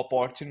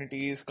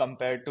opportunities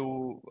compared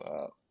to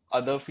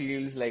other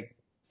fields like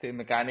say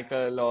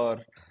mechanical or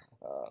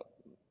uh,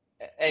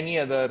 any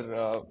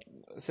other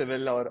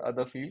civil or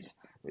other fields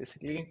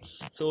basically.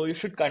 So you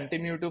should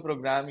continue to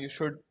program. You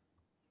should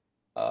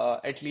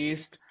at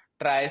least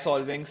try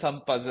solving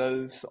some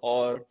puzzles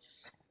or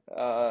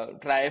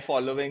try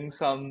following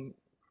some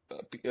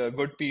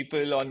good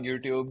people on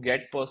YouTube,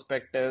 get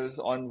perspectives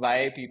on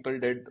why people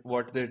did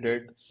what they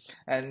did,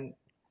 and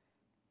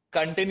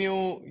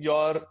continue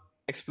your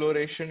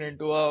exploration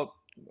into a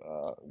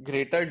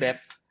greater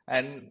depth,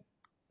 and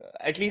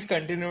at least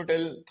continue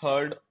till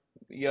third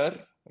year.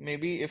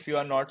 Maybe if you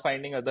are not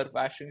finding other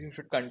passions, you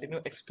should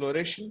continue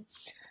exploration.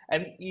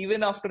 And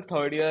even after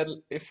third year,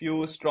 if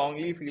you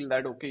strongly feel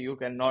that okay, you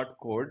cannot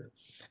code,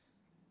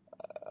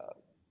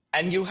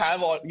 and you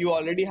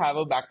already have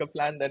a backup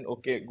plan, then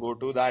okay, go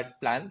to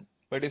that plan.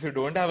 But if you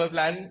don't have a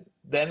plan,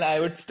 then I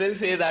would still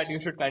say that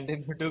you should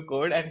continue to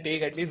code and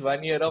take at least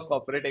 1 year of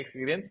corporate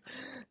experience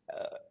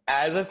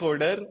as a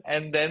coder,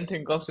 and then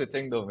think of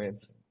switching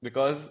domains,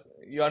 because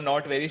you are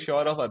not very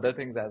sure of other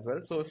things as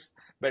well. So it's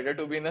better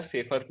to be in a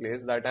safer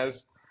place that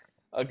has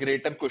a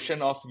greater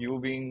cushion of you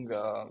being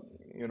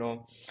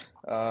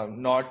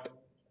not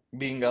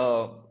being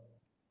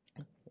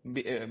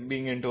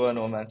being into a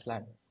no man's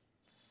land.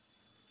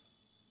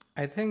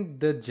 I think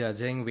the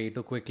judging way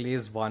too quickly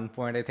is one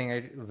point I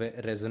think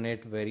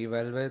resonate very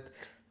well with,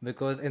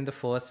 because in the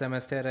first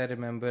semester I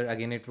remember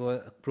again it was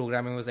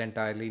programming was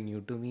entirely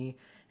new to me,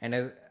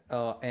 and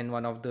in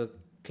one of the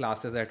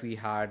classes that we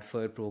had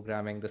for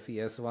programming, the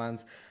CS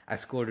ones, I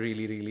scored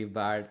really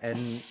bad,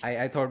 and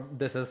I thought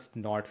this is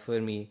not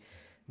for me.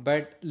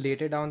 But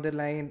later down the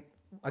line,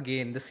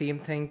 again the same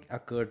thing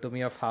occurred to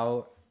me of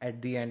how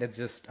at the end it's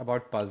just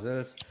about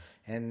puzzles,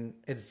 and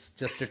it's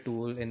just a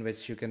tool in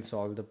which you can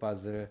solve the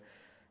puzzle.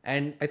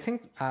 And I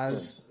think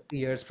as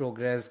years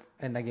progress,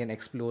 and again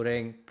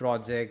exploring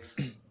projects,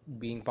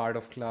 being part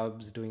of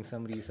clubs, doing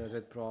some research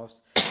with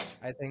profs,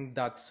 I think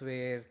that's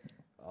where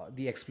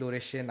the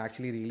exploration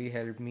actually really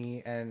helped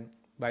me. And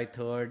by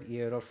third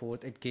year or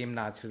fourth, it came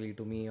naturally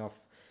to me of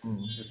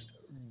just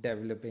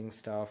developing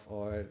stuff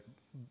or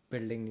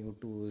building new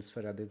tools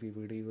for other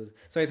people to use.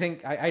 So I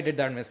think I did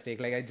that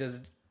mistake. Like I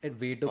just it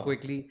way too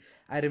quickly.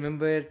 I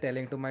remember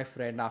telling to my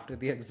friend after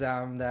the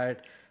exam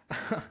that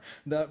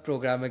The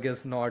programming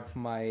is not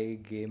my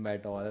game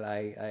at all.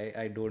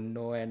 I don't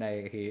know, and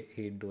I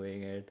hate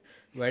doing it.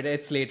 But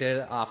it's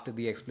later after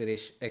the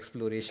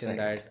exploration Right.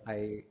 that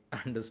I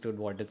understood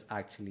what it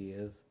actually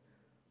is.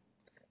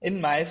 In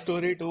my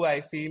story too,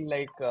 I feel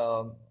like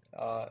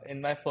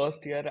in my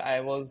first year, I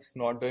was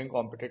not doing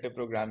competitive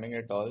programming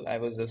at all. I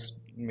was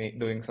just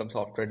doing some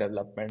software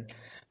development,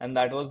 and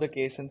that was the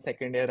case in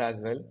second year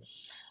as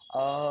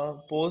well.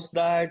 Post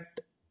that,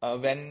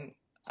 when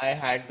I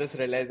had this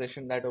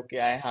realization that okay,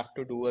 I have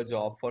to do a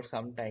job for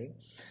some time,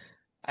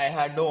 I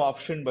had no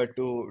option but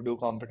to do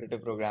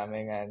competitive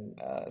programming and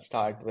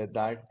start with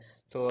that.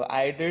 So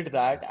I did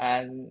that,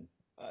 and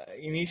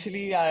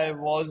initially I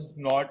was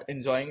not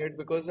enjoying it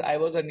because I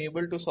was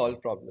unable to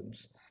solve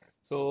problems.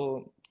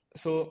 So,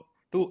 so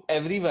to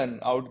everyone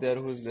out there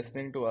who's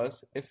listening to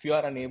us, if you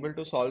are unable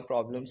to solve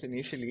problems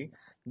initially,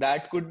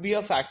 that could be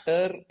a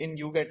factor in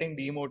you getting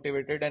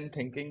demotivated and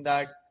thinking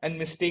that and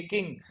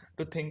mistaking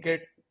to think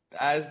it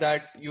as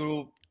that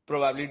you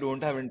probably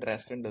don't have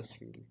interest in this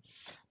field,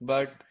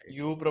 but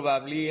you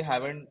probably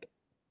haven't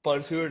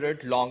pursued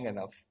it long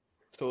enough.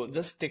 So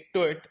just stick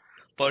to it,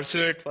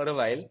 pursue it for a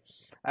while.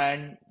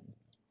 And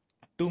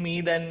to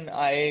me, then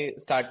I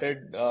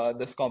started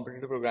this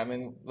competitive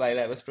programming while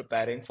I was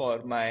preparing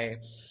for my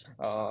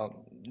uh,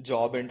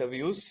 job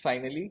interviews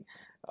finally.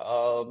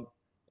 Um,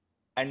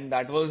 and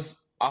that was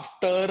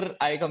after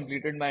I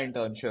completed my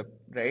internship,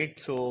 right?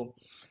 So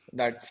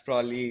that's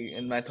probably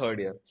in my third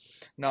year.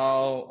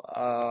 Now,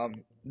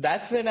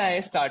 that's when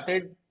I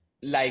started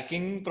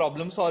liking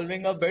problem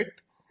solving a bit,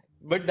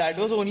 but that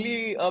was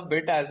only a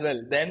bit as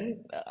well.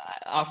 Then,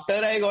 after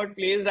I got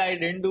placed, I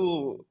didn't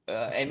do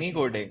any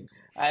coding.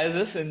 I was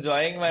just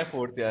enjoying my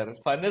fourth year.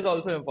 Fun is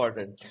also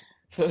important.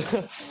 So,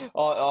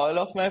 all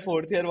of my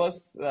fourth year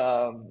was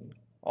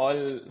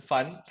all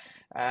fun.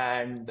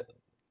 And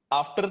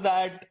after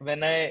that,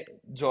 when I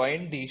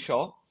joined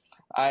GSoC,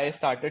 I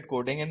started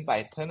coding in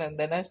Python, and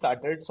then I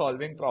started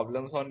solving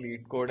problems on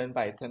Lead Code in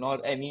Python or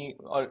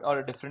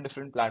or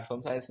different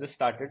platforms. I just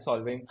started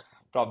solving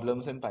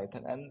problems in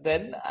Python, and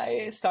then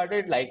I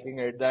started liking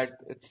it. That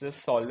it's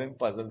just solving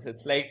puzzles.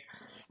 It's like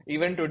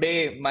even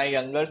today, my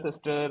younger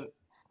sister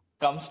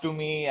comes to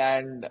me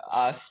and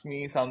asks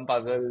me some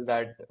puzzle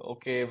that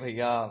okay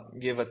भैया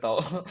ये बताओ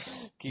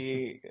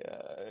कि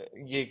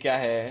ये क्या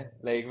है,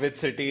 like which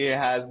city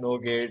has no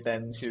gate,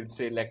 and she would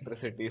say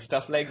electricity,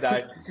 stuff like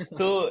that.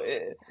 So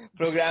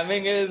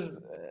programming is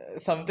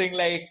something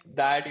like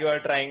that. You are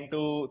trying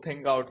to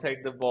think outside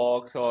the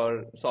box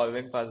or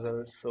solving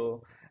puzzles.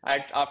 So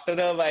after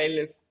a while,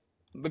 if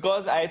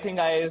because I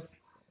think I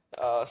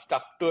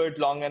stuck to it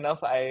long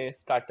enough, I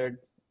started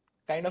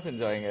kind of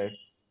enjoying it.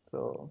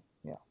 So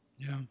yeah.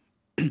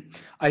 Yeah.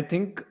 I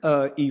think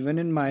even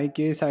in my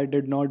case, I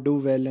did not do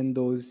well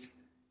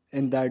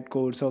in that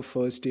course of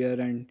first year,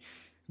 and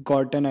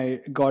I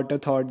got a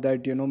thought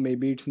that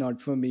maybe it's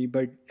not for me.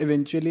 But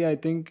eventually, I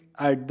think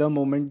at the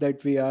moment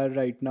that we are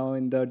right now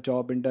in the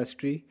job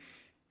industry,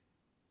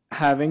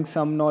 having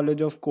some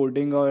knowledge of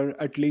coding, or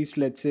at least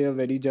let's say a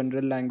very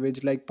general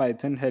language like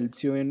Python,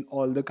 helps you in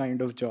all the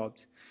kind of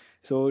jobs.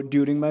 So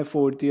during my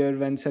fourth year,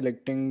 when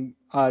selecting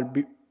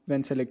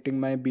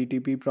my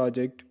BTP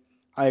project,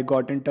 I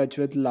got in touch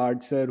with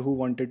Lard sir, who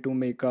wanted to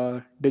make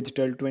a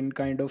digital twin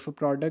kind of a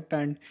product,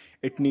 and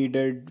it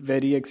needed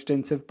very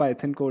extensive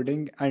Python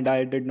coding, and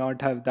I did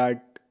not have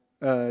that.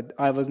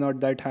 I was not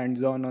that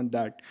hands-on on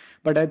that,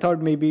 but I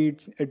thought maybe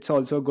it's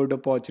also a good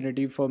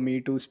opportunity for me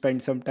to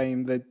spend some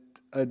time with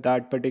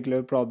that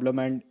particular problem,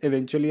 and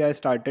eventually I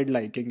started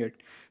liking it.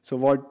 So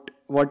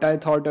what I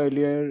thought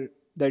earlier,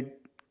 that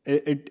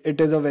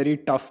it is a very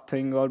tough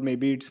thing, or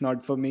maybe it's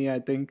not for me, I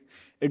think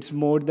it's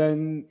more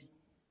than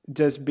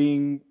just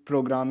being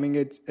programming.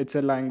 It's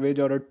a language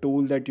or a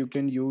tool that you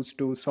can use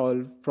to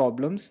solve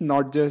problems,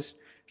 not just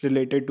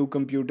related to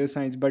computer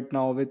science, but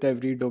now with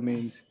every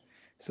domains.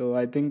 So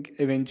I think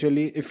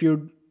eventually, if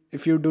you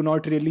do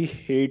not really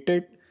hate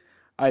it,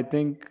 I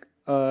think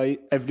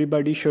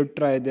everybody should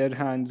try their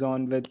hands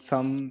on with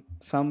some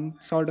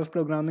sort of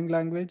programming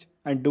language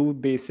and do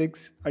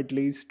basics at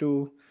least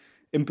to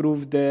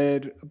improve their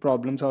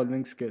problem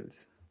solving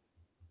skills.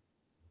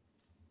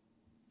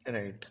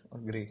 Right,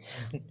 agree.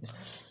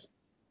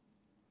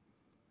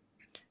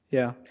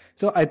 Yeah.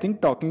 So I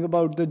think talking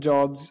about the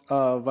jobs,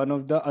 one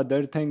of the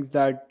other things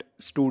that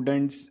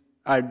students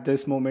at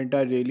this moment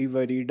are really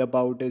worried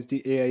about is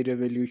the AI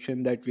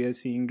revolution that we are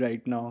seeing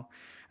right now.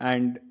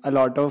 And a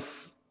lot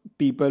of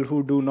people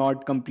who do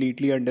not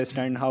completely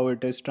understand how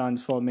it is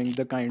transforming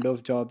the kind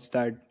of jobs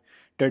that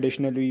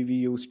traditionally we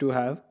used to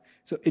have.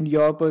 So in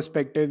your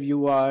perspective,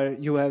 you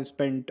have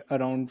spent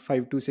around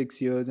 5 to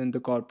 6 years in the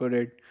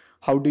corporate.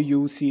 How do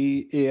you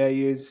see AI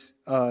is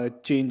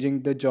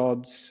changing the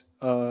jobs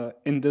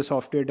in the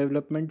software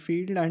development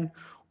field, and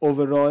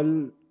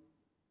overall,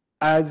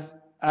 as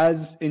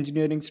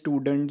engineering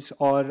students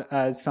or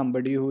as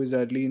somebody who is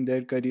early in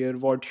their career,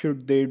 what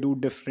should they do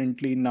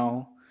differently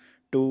now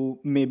to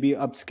maybe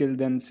upskill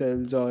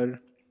themselves or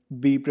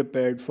be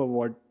prepared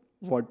for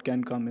what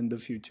can come in the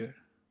future?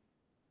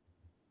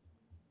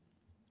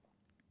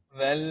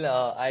 Well,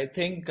 I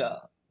think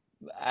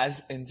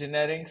as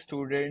engineering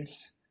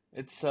students,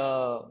 it's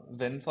a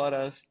win for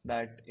us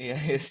that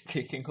AI is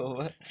taking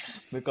over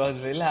because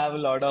we'll have a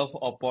lot of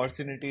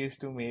opportunities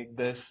to make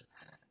this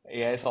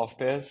AI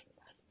softwares.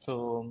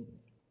 So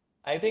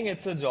I think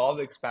it's a job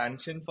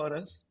expansion for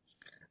us,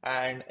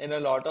 and in a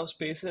lot of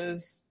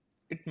spaces,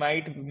 it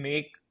might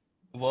make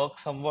work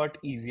somewhat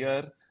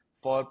easier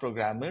for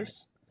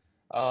programmers.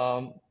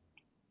 Um,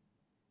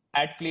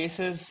 at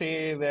places,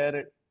 say,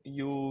 where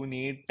you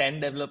need 10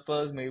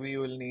 developers, maybe you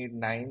will need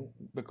 9,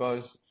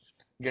 because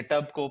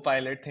GitHub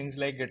Copilot, things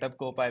like GitHub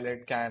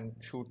Copilot can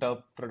shoot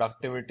up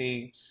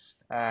productivity,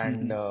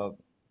 and Mm-hmm.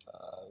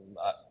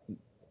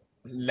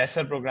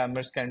 lesser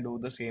programmers can do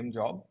the same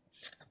job.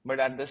 But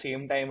at the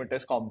same time, it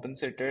is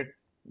compensated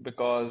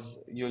because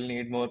you'll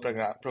need more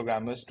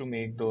programmers to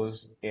make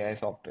those AI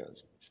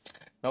softwares.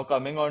 Now,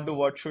 coming on to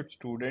what should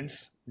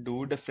students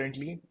do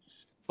differently?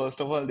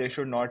 First of all, they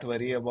should not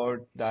worry about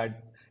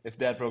that if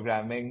they are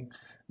programming,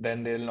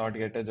 then they'll not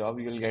get a job.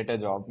 You'll get a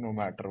job no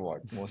matter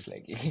what, most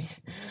likely.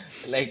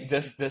 Like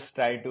just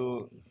try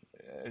to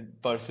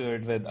pursue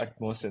it with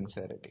utmost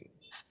sincerity.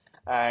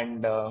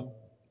 And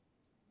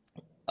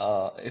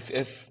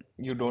if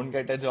you don't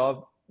get a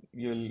job,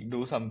 you'll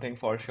do something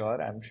for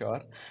sure, I'm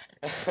sure,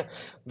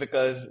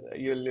 because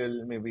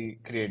you'll maybe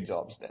create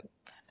jobs then.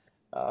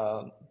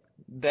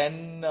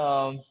 Then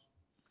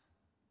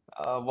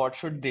what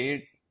should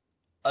they,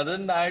 other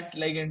than that,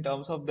 like in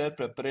terms of their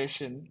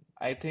preparation,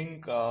 I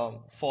think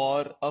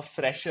for a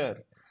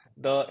fresher,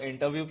 the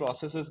interview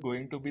process is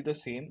going to be the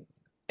same.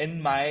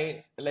 In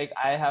my, like,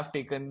 I have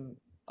taken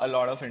a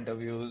lot of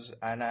interviews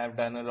and I have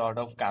done a lot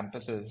of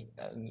campuses.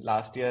 And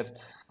last year,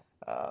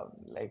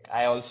 like,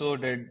 I also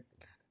did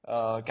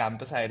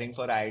campus hiring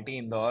for IIT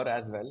Indore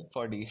as well,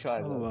 for DSHO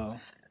as Oh well.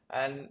 wow.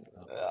 And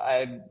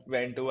I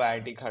went to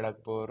IIT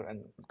Kharagpur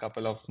and a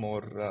couple of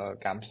more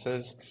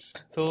campuses.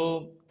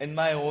 So, in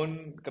my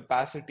own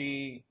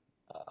capacity,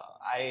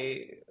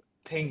 I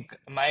think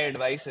my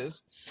advice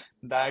is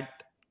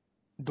that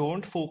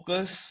don't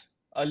focus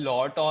a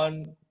lot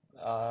on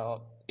uh,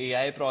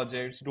 AI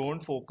projects,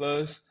 don't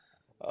focus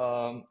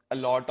a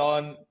lot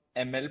on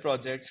ML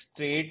projects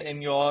straight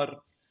in your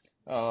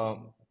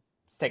um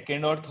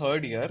second or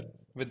third year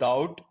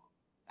without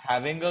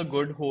having a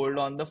good hold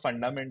on the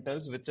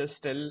fundamentals, which is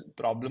still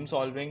problem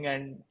solving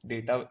and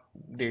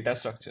data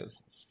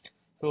structures.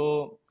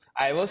 So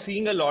I was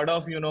seeing a lot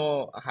of,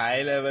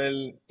 high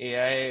level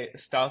AI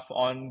stuff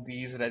on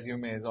these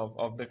resumes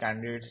of the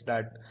candidates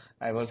that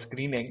I was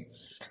screening,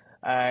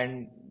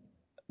 and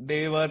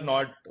they were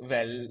not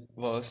well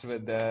versed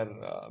with their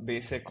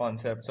basic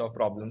concepts of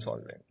problem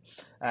solving.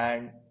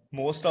 And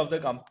most of the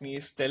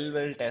companies still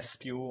will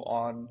test you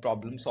on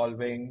problem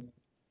solving,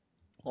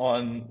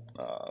 on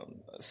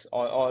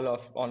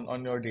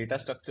on your data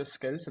structure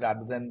skills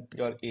rather than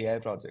your AI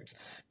projects,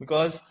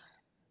 because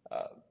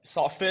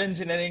software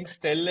engineering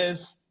still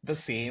is the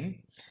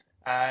same.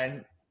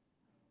 And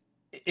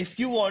if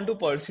you want to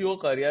pursue a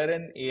career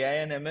in AI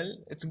and ML,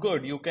 it's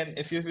good. You can,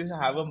 if you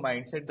have a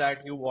mindset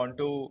that you want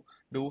to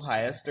do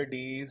higher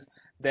studies,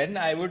 then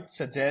I would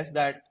suggest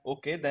that,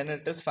 okay, then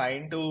it is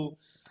fine to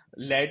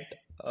let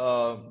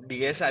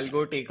DS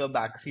Algo take a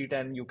backseat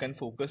and you can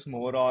focus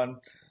more on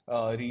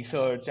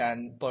research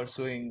and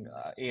pursuing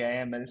AI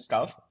ML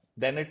stuff.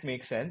 Then it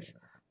makes sense.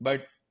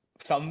 But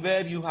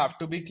somewhere you have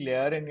to be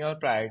clear in your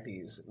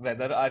priorities,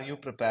 whether are you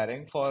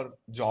preparing for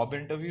job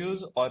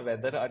interviews or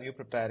whether are you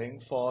preparing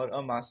for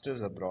a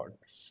master's abroad,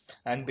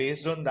 and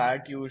based on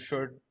that you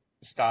should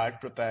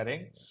start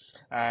preparing.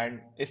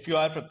 And if you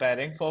are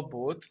preparing for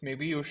both,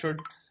 maybe you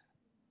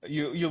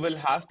will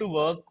have to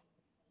work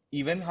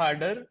even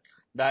harder,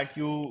 that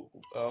you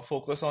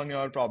focus on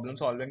your problem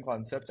solving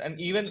concepts. And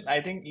even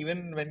I think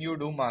even when you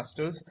do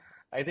masters,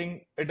 I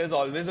think it is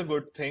always a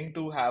good thing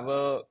to have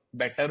a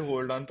better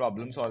hold on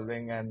problem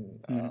solving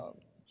and Mm-hmm.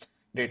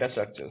 data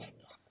structures,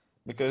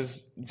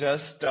 because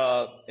just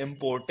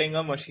importing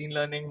a machine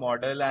learning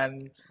model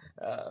and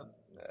uh,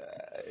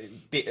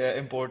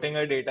 importing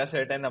a data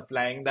set and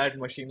applying that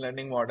machine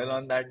learning model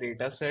on that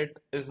data set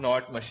is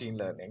not machine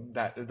learning.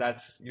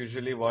 That's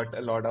usually what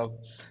a lot of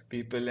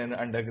people in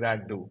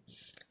undergrad do.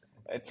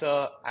 It's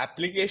a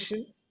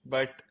application,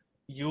 but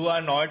you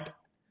are not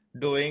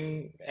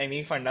doing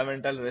any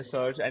fundamental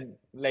research, and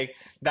like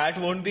that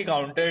won't be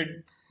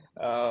counted.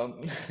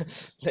 Um,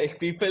 like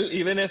people,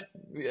 even if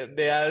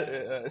they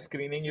are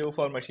screening you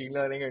for machine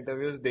learning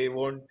interviews, they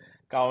won't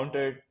count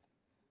it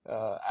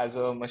as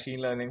a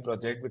machine learning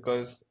project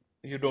because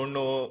you don't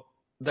know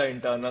the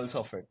internals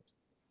of it.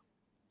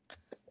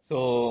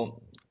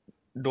 So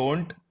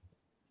don't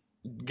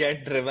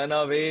get driven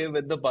away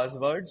with the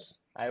buzzwords.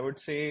 I would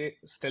say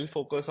still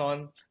focus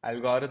on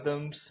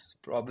algorithms,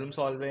 problem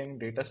solving,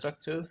 data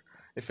structures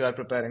if you are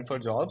preparing for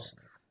jobs.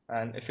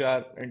 And if you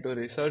are into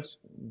research,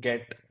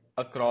 get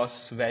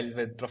across well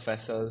with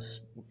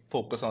professors,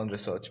 focus on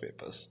research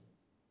papers.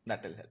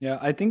 That will help. Yeah,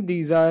 I think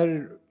these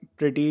are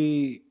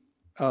pretty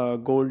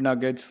gold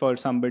nuggets for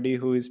somebody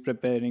who is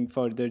preparing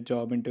for their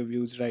job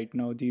interviews right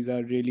now. These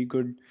are really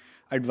good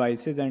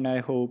advices, and I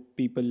hope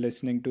people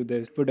listening to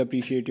this would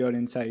appreciate your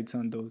insights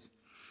on those.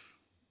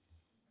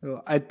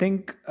 So I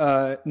think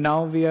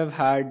now we have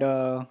had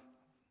a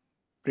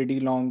pretty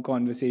long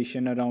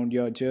conversation around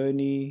your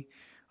journey,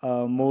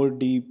 more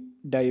deep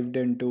dived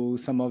into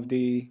some of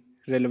the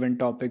relevant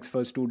topics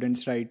for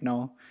students right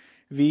now.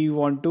 We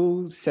want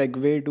to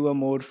segue to a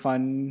more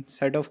fun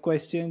set of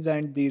questions,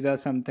 and these are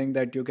something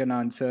that you can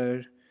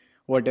answer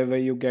whatever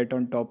you get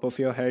on top of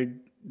your head,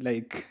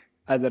 like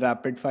as a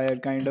rapid fire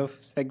kind of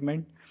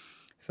segment.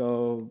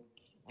 So,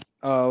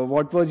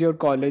 what was your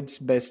college's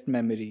best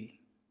memory?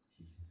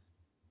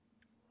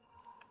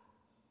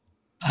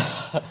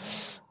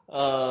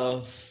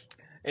 Uh,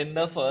 in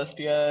the first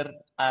year,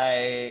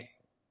 I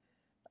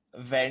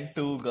went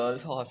to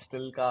girls'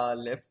 hostel ka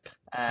lift,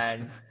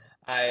 and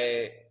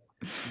I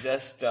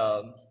just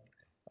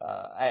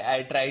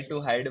I tried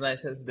to hide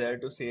myself there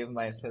to save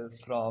myself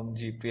from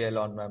GPL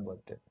on my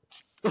birthday.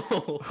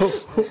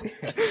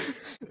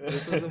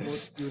 This was the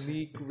most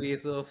unique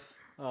ways of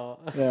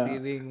Yeah.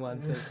 saving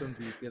oneself from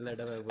GPL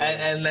that I've ever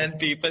And heard. then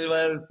people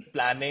were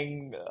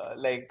planning,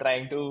 like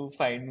trying to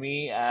find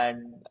me,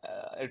 and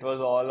it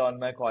was all on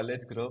my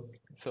college group.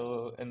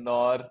 So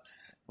Indore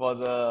was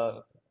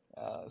a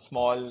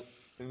small,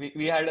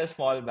 we had a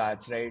small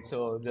batch, right?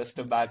 So just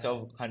a batch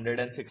of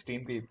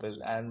 116 people,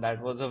 and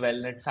that was a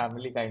well-knit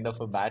family kind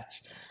of a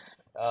batch.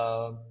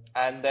 Uh,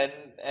 and then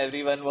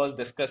everyone was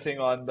discussing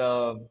on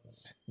the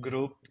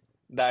group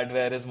that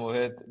where is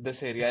Mohit?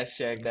 This area is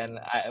checked and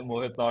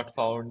Mohit not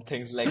found.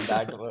 Things like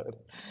that were.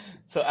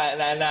 So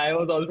and I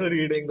was also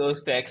reading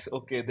those texts.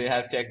 Okay, they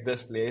have checked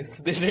this place.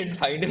 They didn't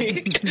find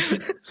me.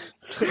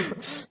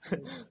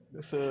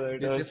 So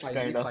it Did they was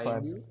finally kind of find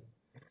fun. you?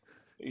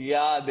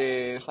 Yeah,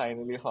 they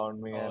finally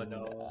found me, Oh and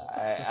no.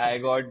 I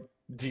got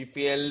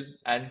GPL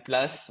and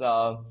plus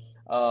uh,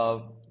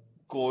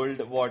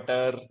 cold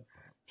water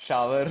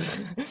shower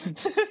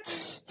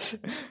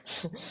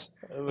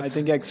I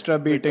think extra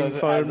beating because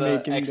for as a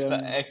making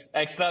them.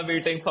 extra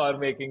beating for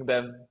making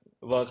them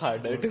work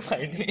harder to Work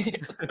hard. find me.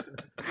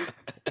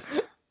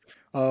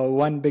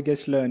 One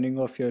biggest learning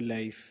of your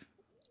life.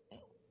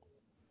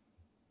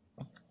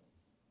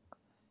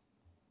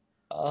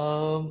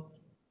 Um,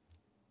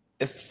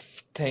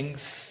 if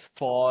things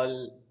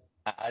fall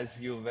as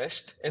you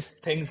wished, if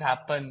things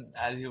happen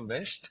as you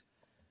wished,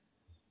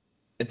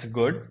 it's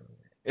good.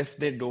 If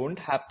they don't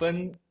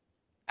happen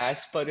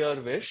as per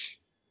your wish,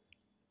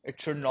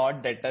 it should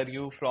not deter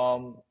you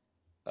from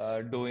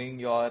doing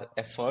your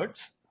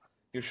efforts.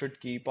 You should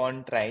keep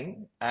on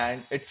trying,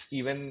 and it's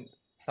even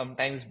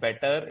sometimes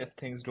better if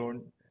things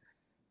don't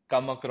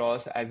come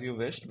across as you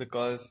wished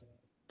because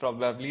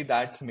probably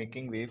that's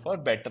making way for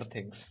better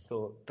things.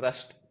 So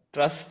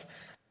trust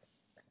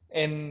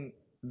in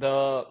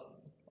the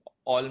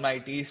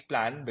Almighty's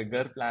plan,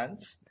 bigger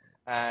plans,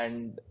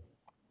 and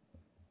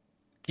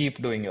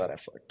keep doing your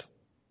effort.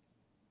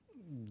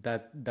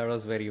 That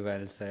was very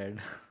well said.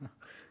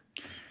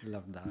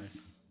 Love that.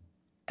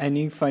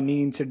 Any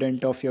funny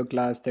incident of your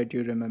class that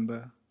you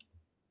remember?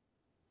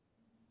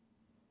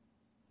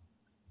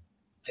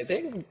 I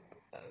think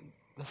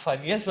the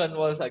funniest one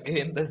was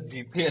again this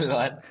GPL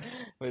one,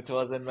 which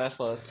was in my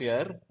first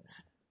year.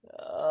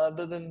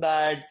 Other than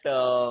that,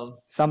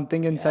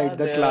 Something yeah, inside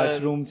the there were.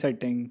 classroom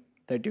setting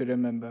that you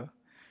remember?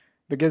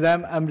 Because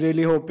I'm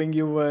really hoping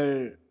you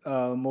were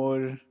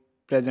more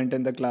present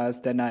in the class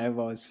than I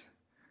was.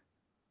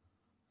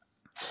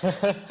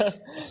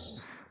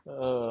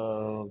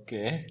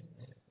 Okay.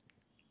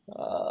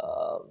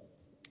 Uh,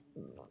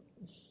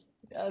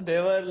 yeah,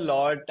 there were a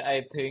lot.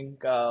 I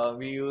think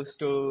we used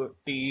to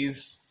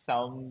tease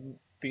some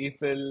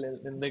people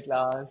in the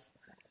class.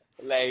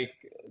 Like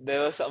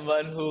there was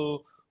someone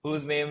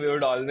whose name we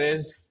would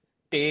always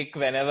take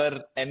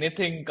whenever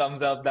anything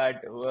comes up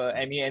that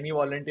any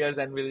volunteers,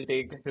 and we'll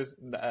take his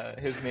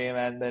name,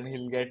 and then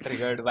he'll get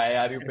triggered. Why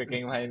are you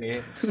picking my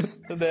name?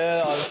 So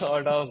there are all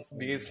sort of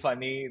these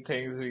funny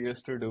things we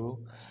used to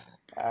do,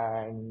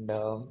 and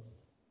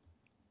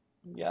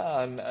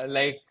yeah, and,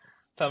 like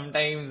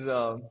sometimes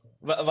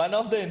one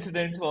of the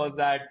incidents was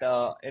that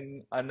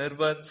in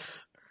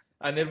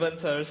Anirban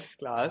sir's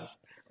class,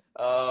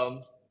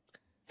 um,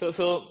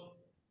 so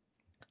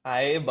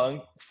I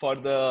bunked for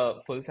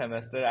the full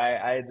semester.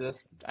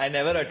 I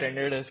never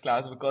attended his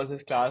class because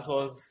his class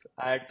was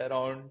at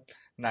around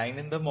 9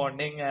 in the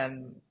morning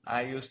and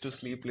I used to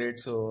sleep late,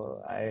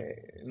 so I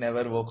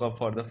never woke up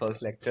for the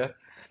first lecture.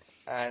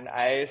 And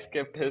I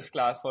skipped his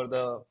class for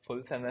the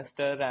full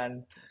semester.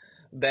 And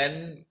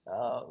then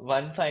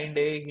one fine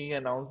day, he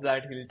announced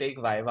that he'll take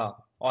Viva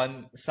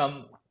on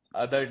some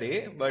other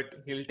day, but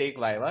he'll take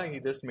Viva. He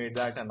just made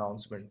that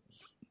announcement.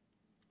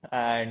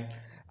 And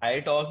I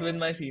talked with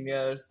my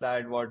seniors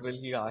that what will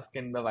he ask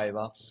in the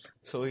Viva.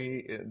 So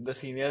the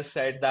seniors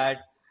said that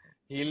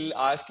he'll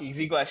ask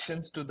easy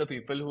questions to the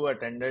people who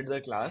attended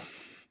the class.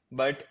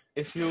 But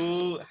if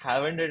you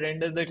haven't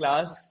attended the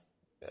class,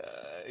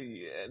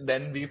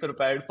 then be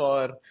prepared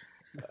for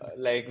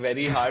like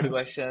very hard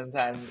questions,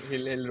 and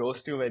he'll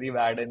roast you very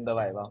bad in the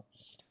Viva.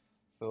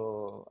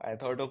 So I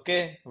thought,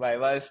 okay,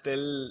 Viva is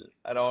still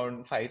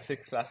around 5,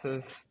 6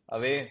 classes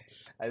away.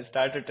 I'll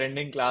start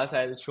attending class,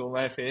 I'll show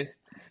my face.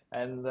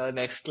 And the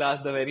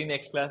very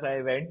next class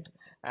I went,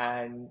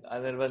 and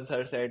Anirban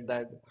sir said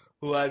that,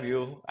 who are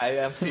you? I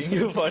am seeing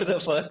you for the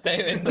first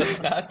time in this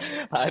class.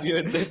 Are you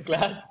in this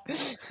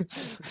class?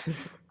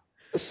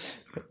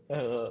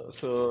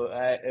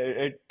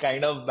 It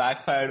kind of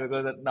backfired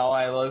because now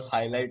I was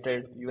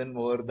highlighted even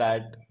more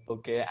that,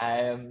 okay, I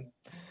am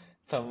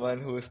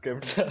someone who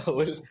skipped the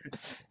whole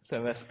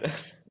semester.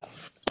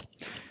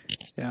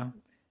 Yeah.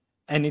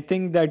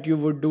 Anything that you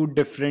would do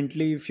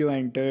differently if you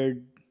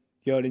entered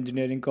your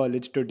engineering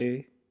college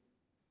today?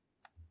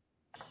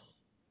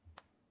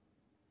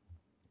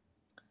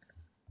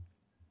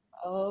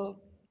 Uh,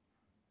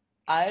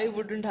 I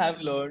wouldn't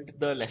have learned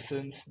the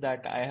lessons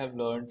that I have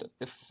learned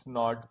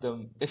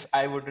if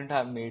I wouldn't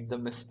have made the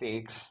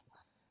mistakes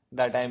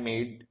that I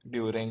made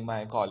during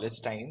my college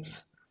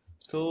times.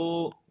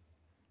 So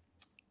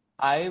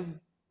I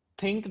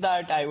think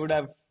that I would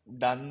have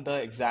done the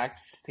exact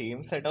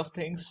same set of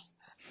things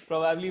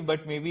probably,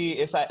 but maybe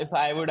if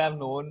I would have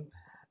known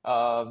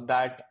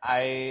that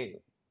I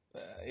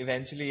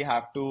eventually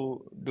have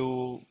to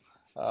do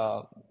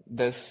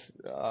this,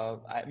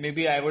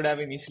 maybe I would have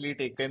initially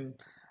taken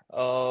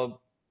uh,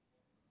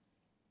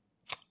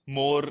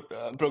 more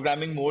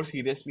programming more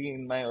seriously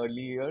in my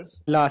early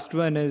years. Last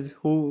one is,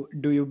 who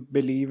do you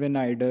believe in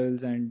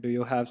idols, and do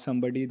you have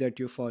somebody that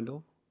you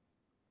follow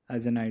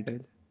as an idol?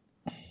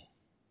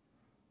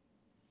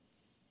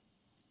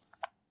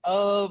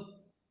 Uh,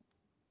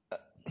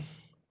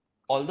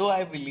 although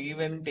I believe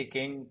in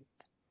taking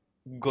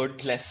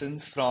good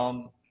lessons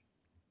from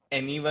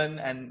anyone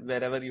and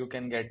wherever you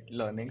can get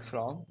learnings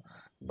from.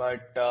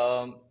 But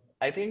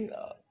I think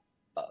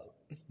uh,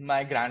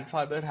 my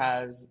grandfather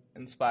has uh,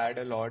 inspired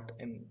a lot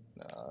in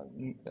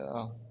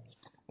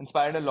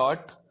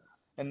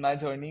my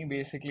journey.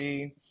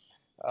 Basically,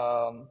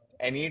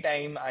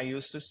 anytime I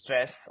used to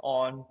stress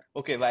on,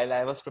 okay, while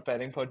I was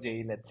preparing for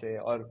JE, let's say,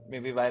 or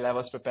maybe while I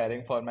was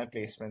preparing for my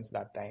placements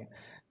that time,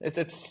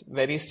 it's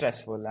very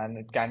stressful and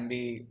it can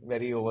be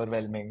very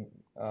overwhelming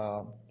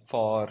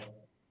for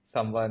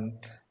someone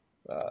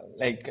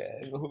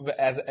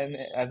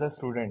as a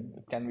student.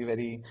 It can be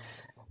very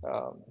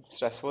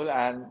stressful.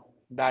 And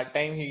that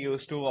time he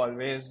used to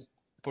always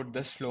put the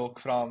slok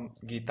from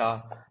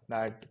Gita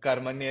that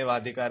karmanye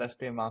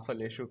vadikaraste ma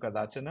phaleshu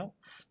kadachana.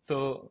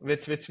 So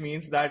which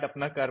means that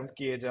अपना कर्म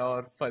किए जा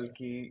और फल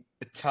की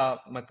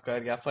इच्छा मत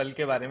कर या फल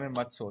के बारे में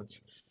मत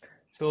सोच.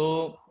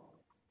 So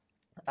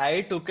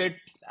I took it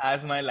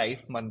as my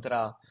life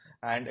mantra,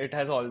 and it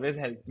has always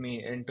helped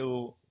me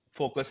into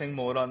focusing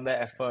more on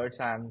the efforts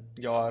and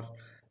your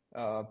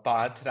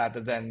path rather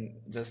than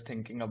just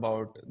thinking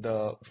about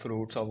the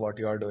fruits of what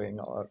you are doing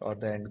or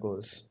the end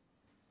goals.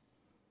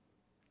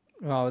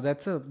 Wow,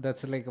 that's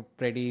like a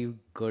pretty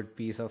good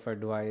piece of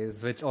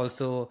advice, which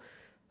also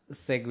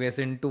segues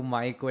into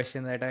my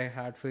question that I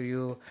had for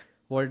you.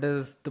 What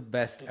is the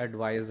best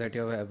advice that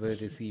you have ever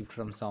received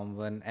from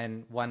someone,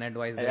 and one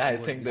advice that I you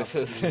would think love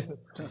this is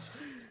to,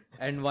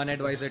 and one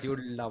advice that you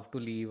would love to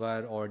leave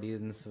our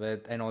audience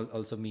with, and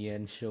also me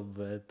and Shubh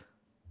with?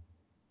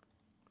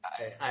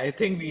 I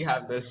think we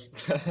have this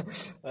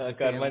Same.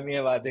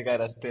 कर्मण्य वाधिका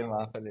रस्ते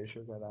मा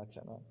फलेषु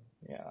कदाचन.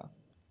 Yeah.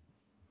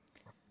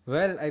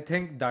 Well, I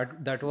think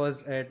that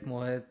was it,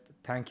 Mohit.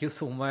 Thank you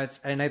so much.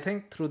 And I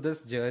think through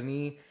this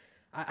journey,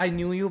 I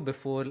knew you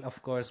before.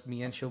 Of course,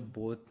 me and Shub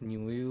both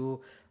knew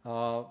you,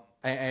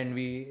 and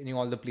we knew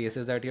all the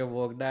places that you have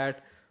worked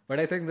at. But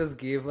I think this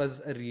gave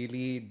us a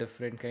really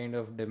different kind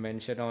of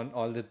dimension on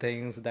all the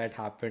things that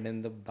happened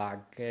in the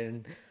back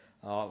end.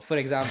 For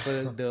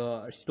example,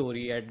 the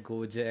story at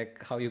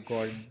Gojek, how you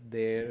got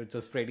there, which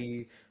was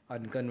pretty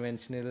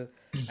unconventional,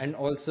 and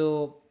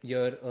also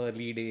your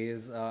early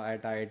days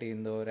at IIT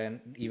Indore, and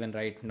even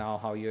right now,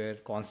 how you're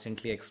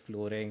constantly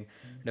exploring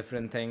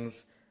different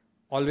things.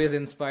 Always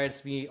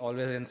inspires me,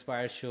 always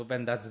inspires Shubh,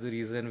 and that's the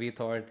reason we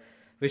thought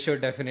we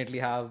should definitely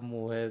have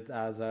Mohit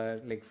as our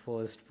like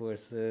first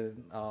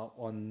person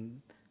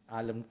on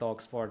Alum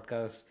Talks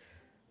podcast.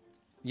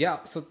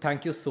 Yeah, so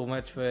thank you so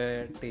much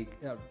for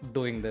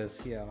doing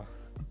this. Yeah.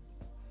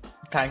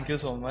 Thank you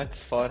so much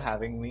for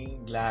having me.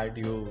 Glad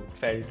you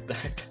felt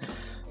that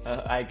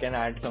I can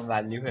add some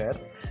value here.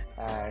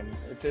 And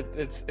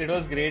it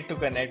was great to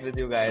connect with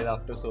you guys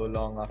after so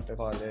long after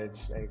college.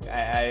 Like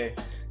I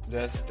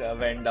just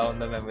went down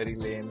the memory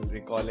lane,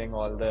 recalling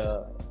all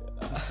the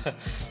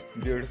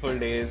beautiful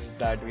days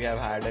that we have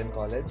had in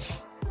college.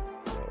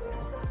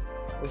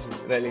 This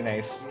is really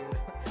nice.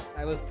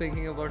 I was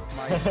thinking about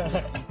my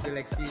school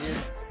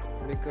experience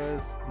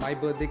because my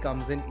birthday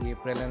comes in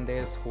April and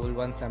there's whole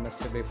one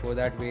semester before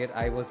that where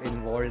I was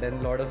involved in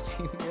a lot of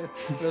junior.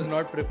 I was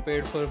not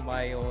prepared for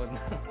my own.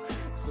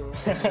 So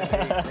I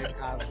didn't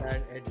have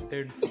that. It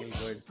didn't feel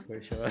good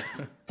for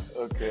sure.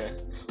 Okay.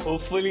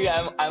 Hopefully,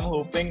 I'm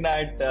hoping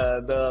that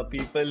the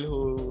people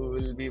who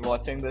will be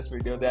watching this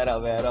video, they are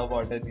aware of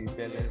what a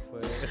GPL is.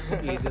 For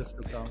ages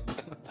to come.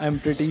 I'm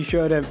pretty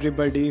sure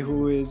everybody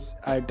who is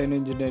at an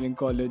engineering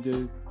college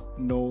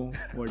know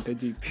what a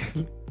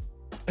GPL.